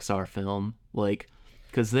original Pixar film? Like,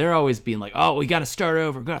 because they're always being like, "Oh, we got to start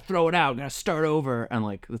over. We got to throw it out. We got to start over." And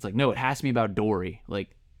like, it's like, no, it has to be about Dory. Like,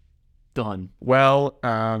 done. Well,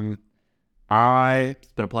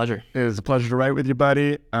 It's been a pleasure. It was a pleasure to write with you,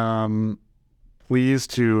 buddy. Please,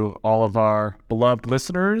 to all of our beloved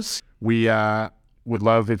listeners, we would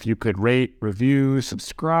love if you could rate, review,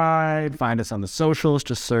 subscribe, find us on the socials.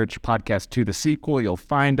 Just search Podcast to the Sequel. You'll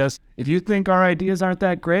find us. If you think our ideas aren't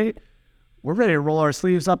that great, we're ready to roll our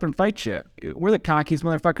sleeves up and fight you. We're the cockiest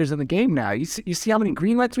motherfuckers in the game now. You see how many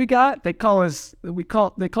green lights we got? They call us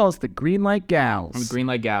the Green Light Gals. I'm the Green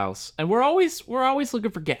Light Gals. And we're always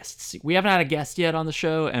looking for guests. We haven't had a guest yet on the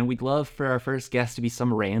show, and we'd love for our first guest to be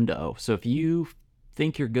some rando. So if you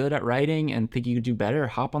think you're good at writing and think you could do better,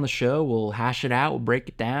 hop on the show. We'll hash it out. We'll break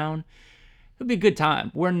it down. It'll be a good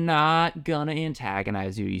time. We're not gonna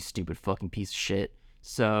antagonize you, you stupid fucking piece of shit.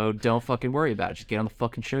 So don't fucking worry about it. Just get on the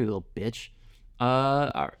fucking show, you little bitch. All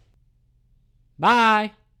right.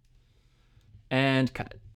 Bye. And cut.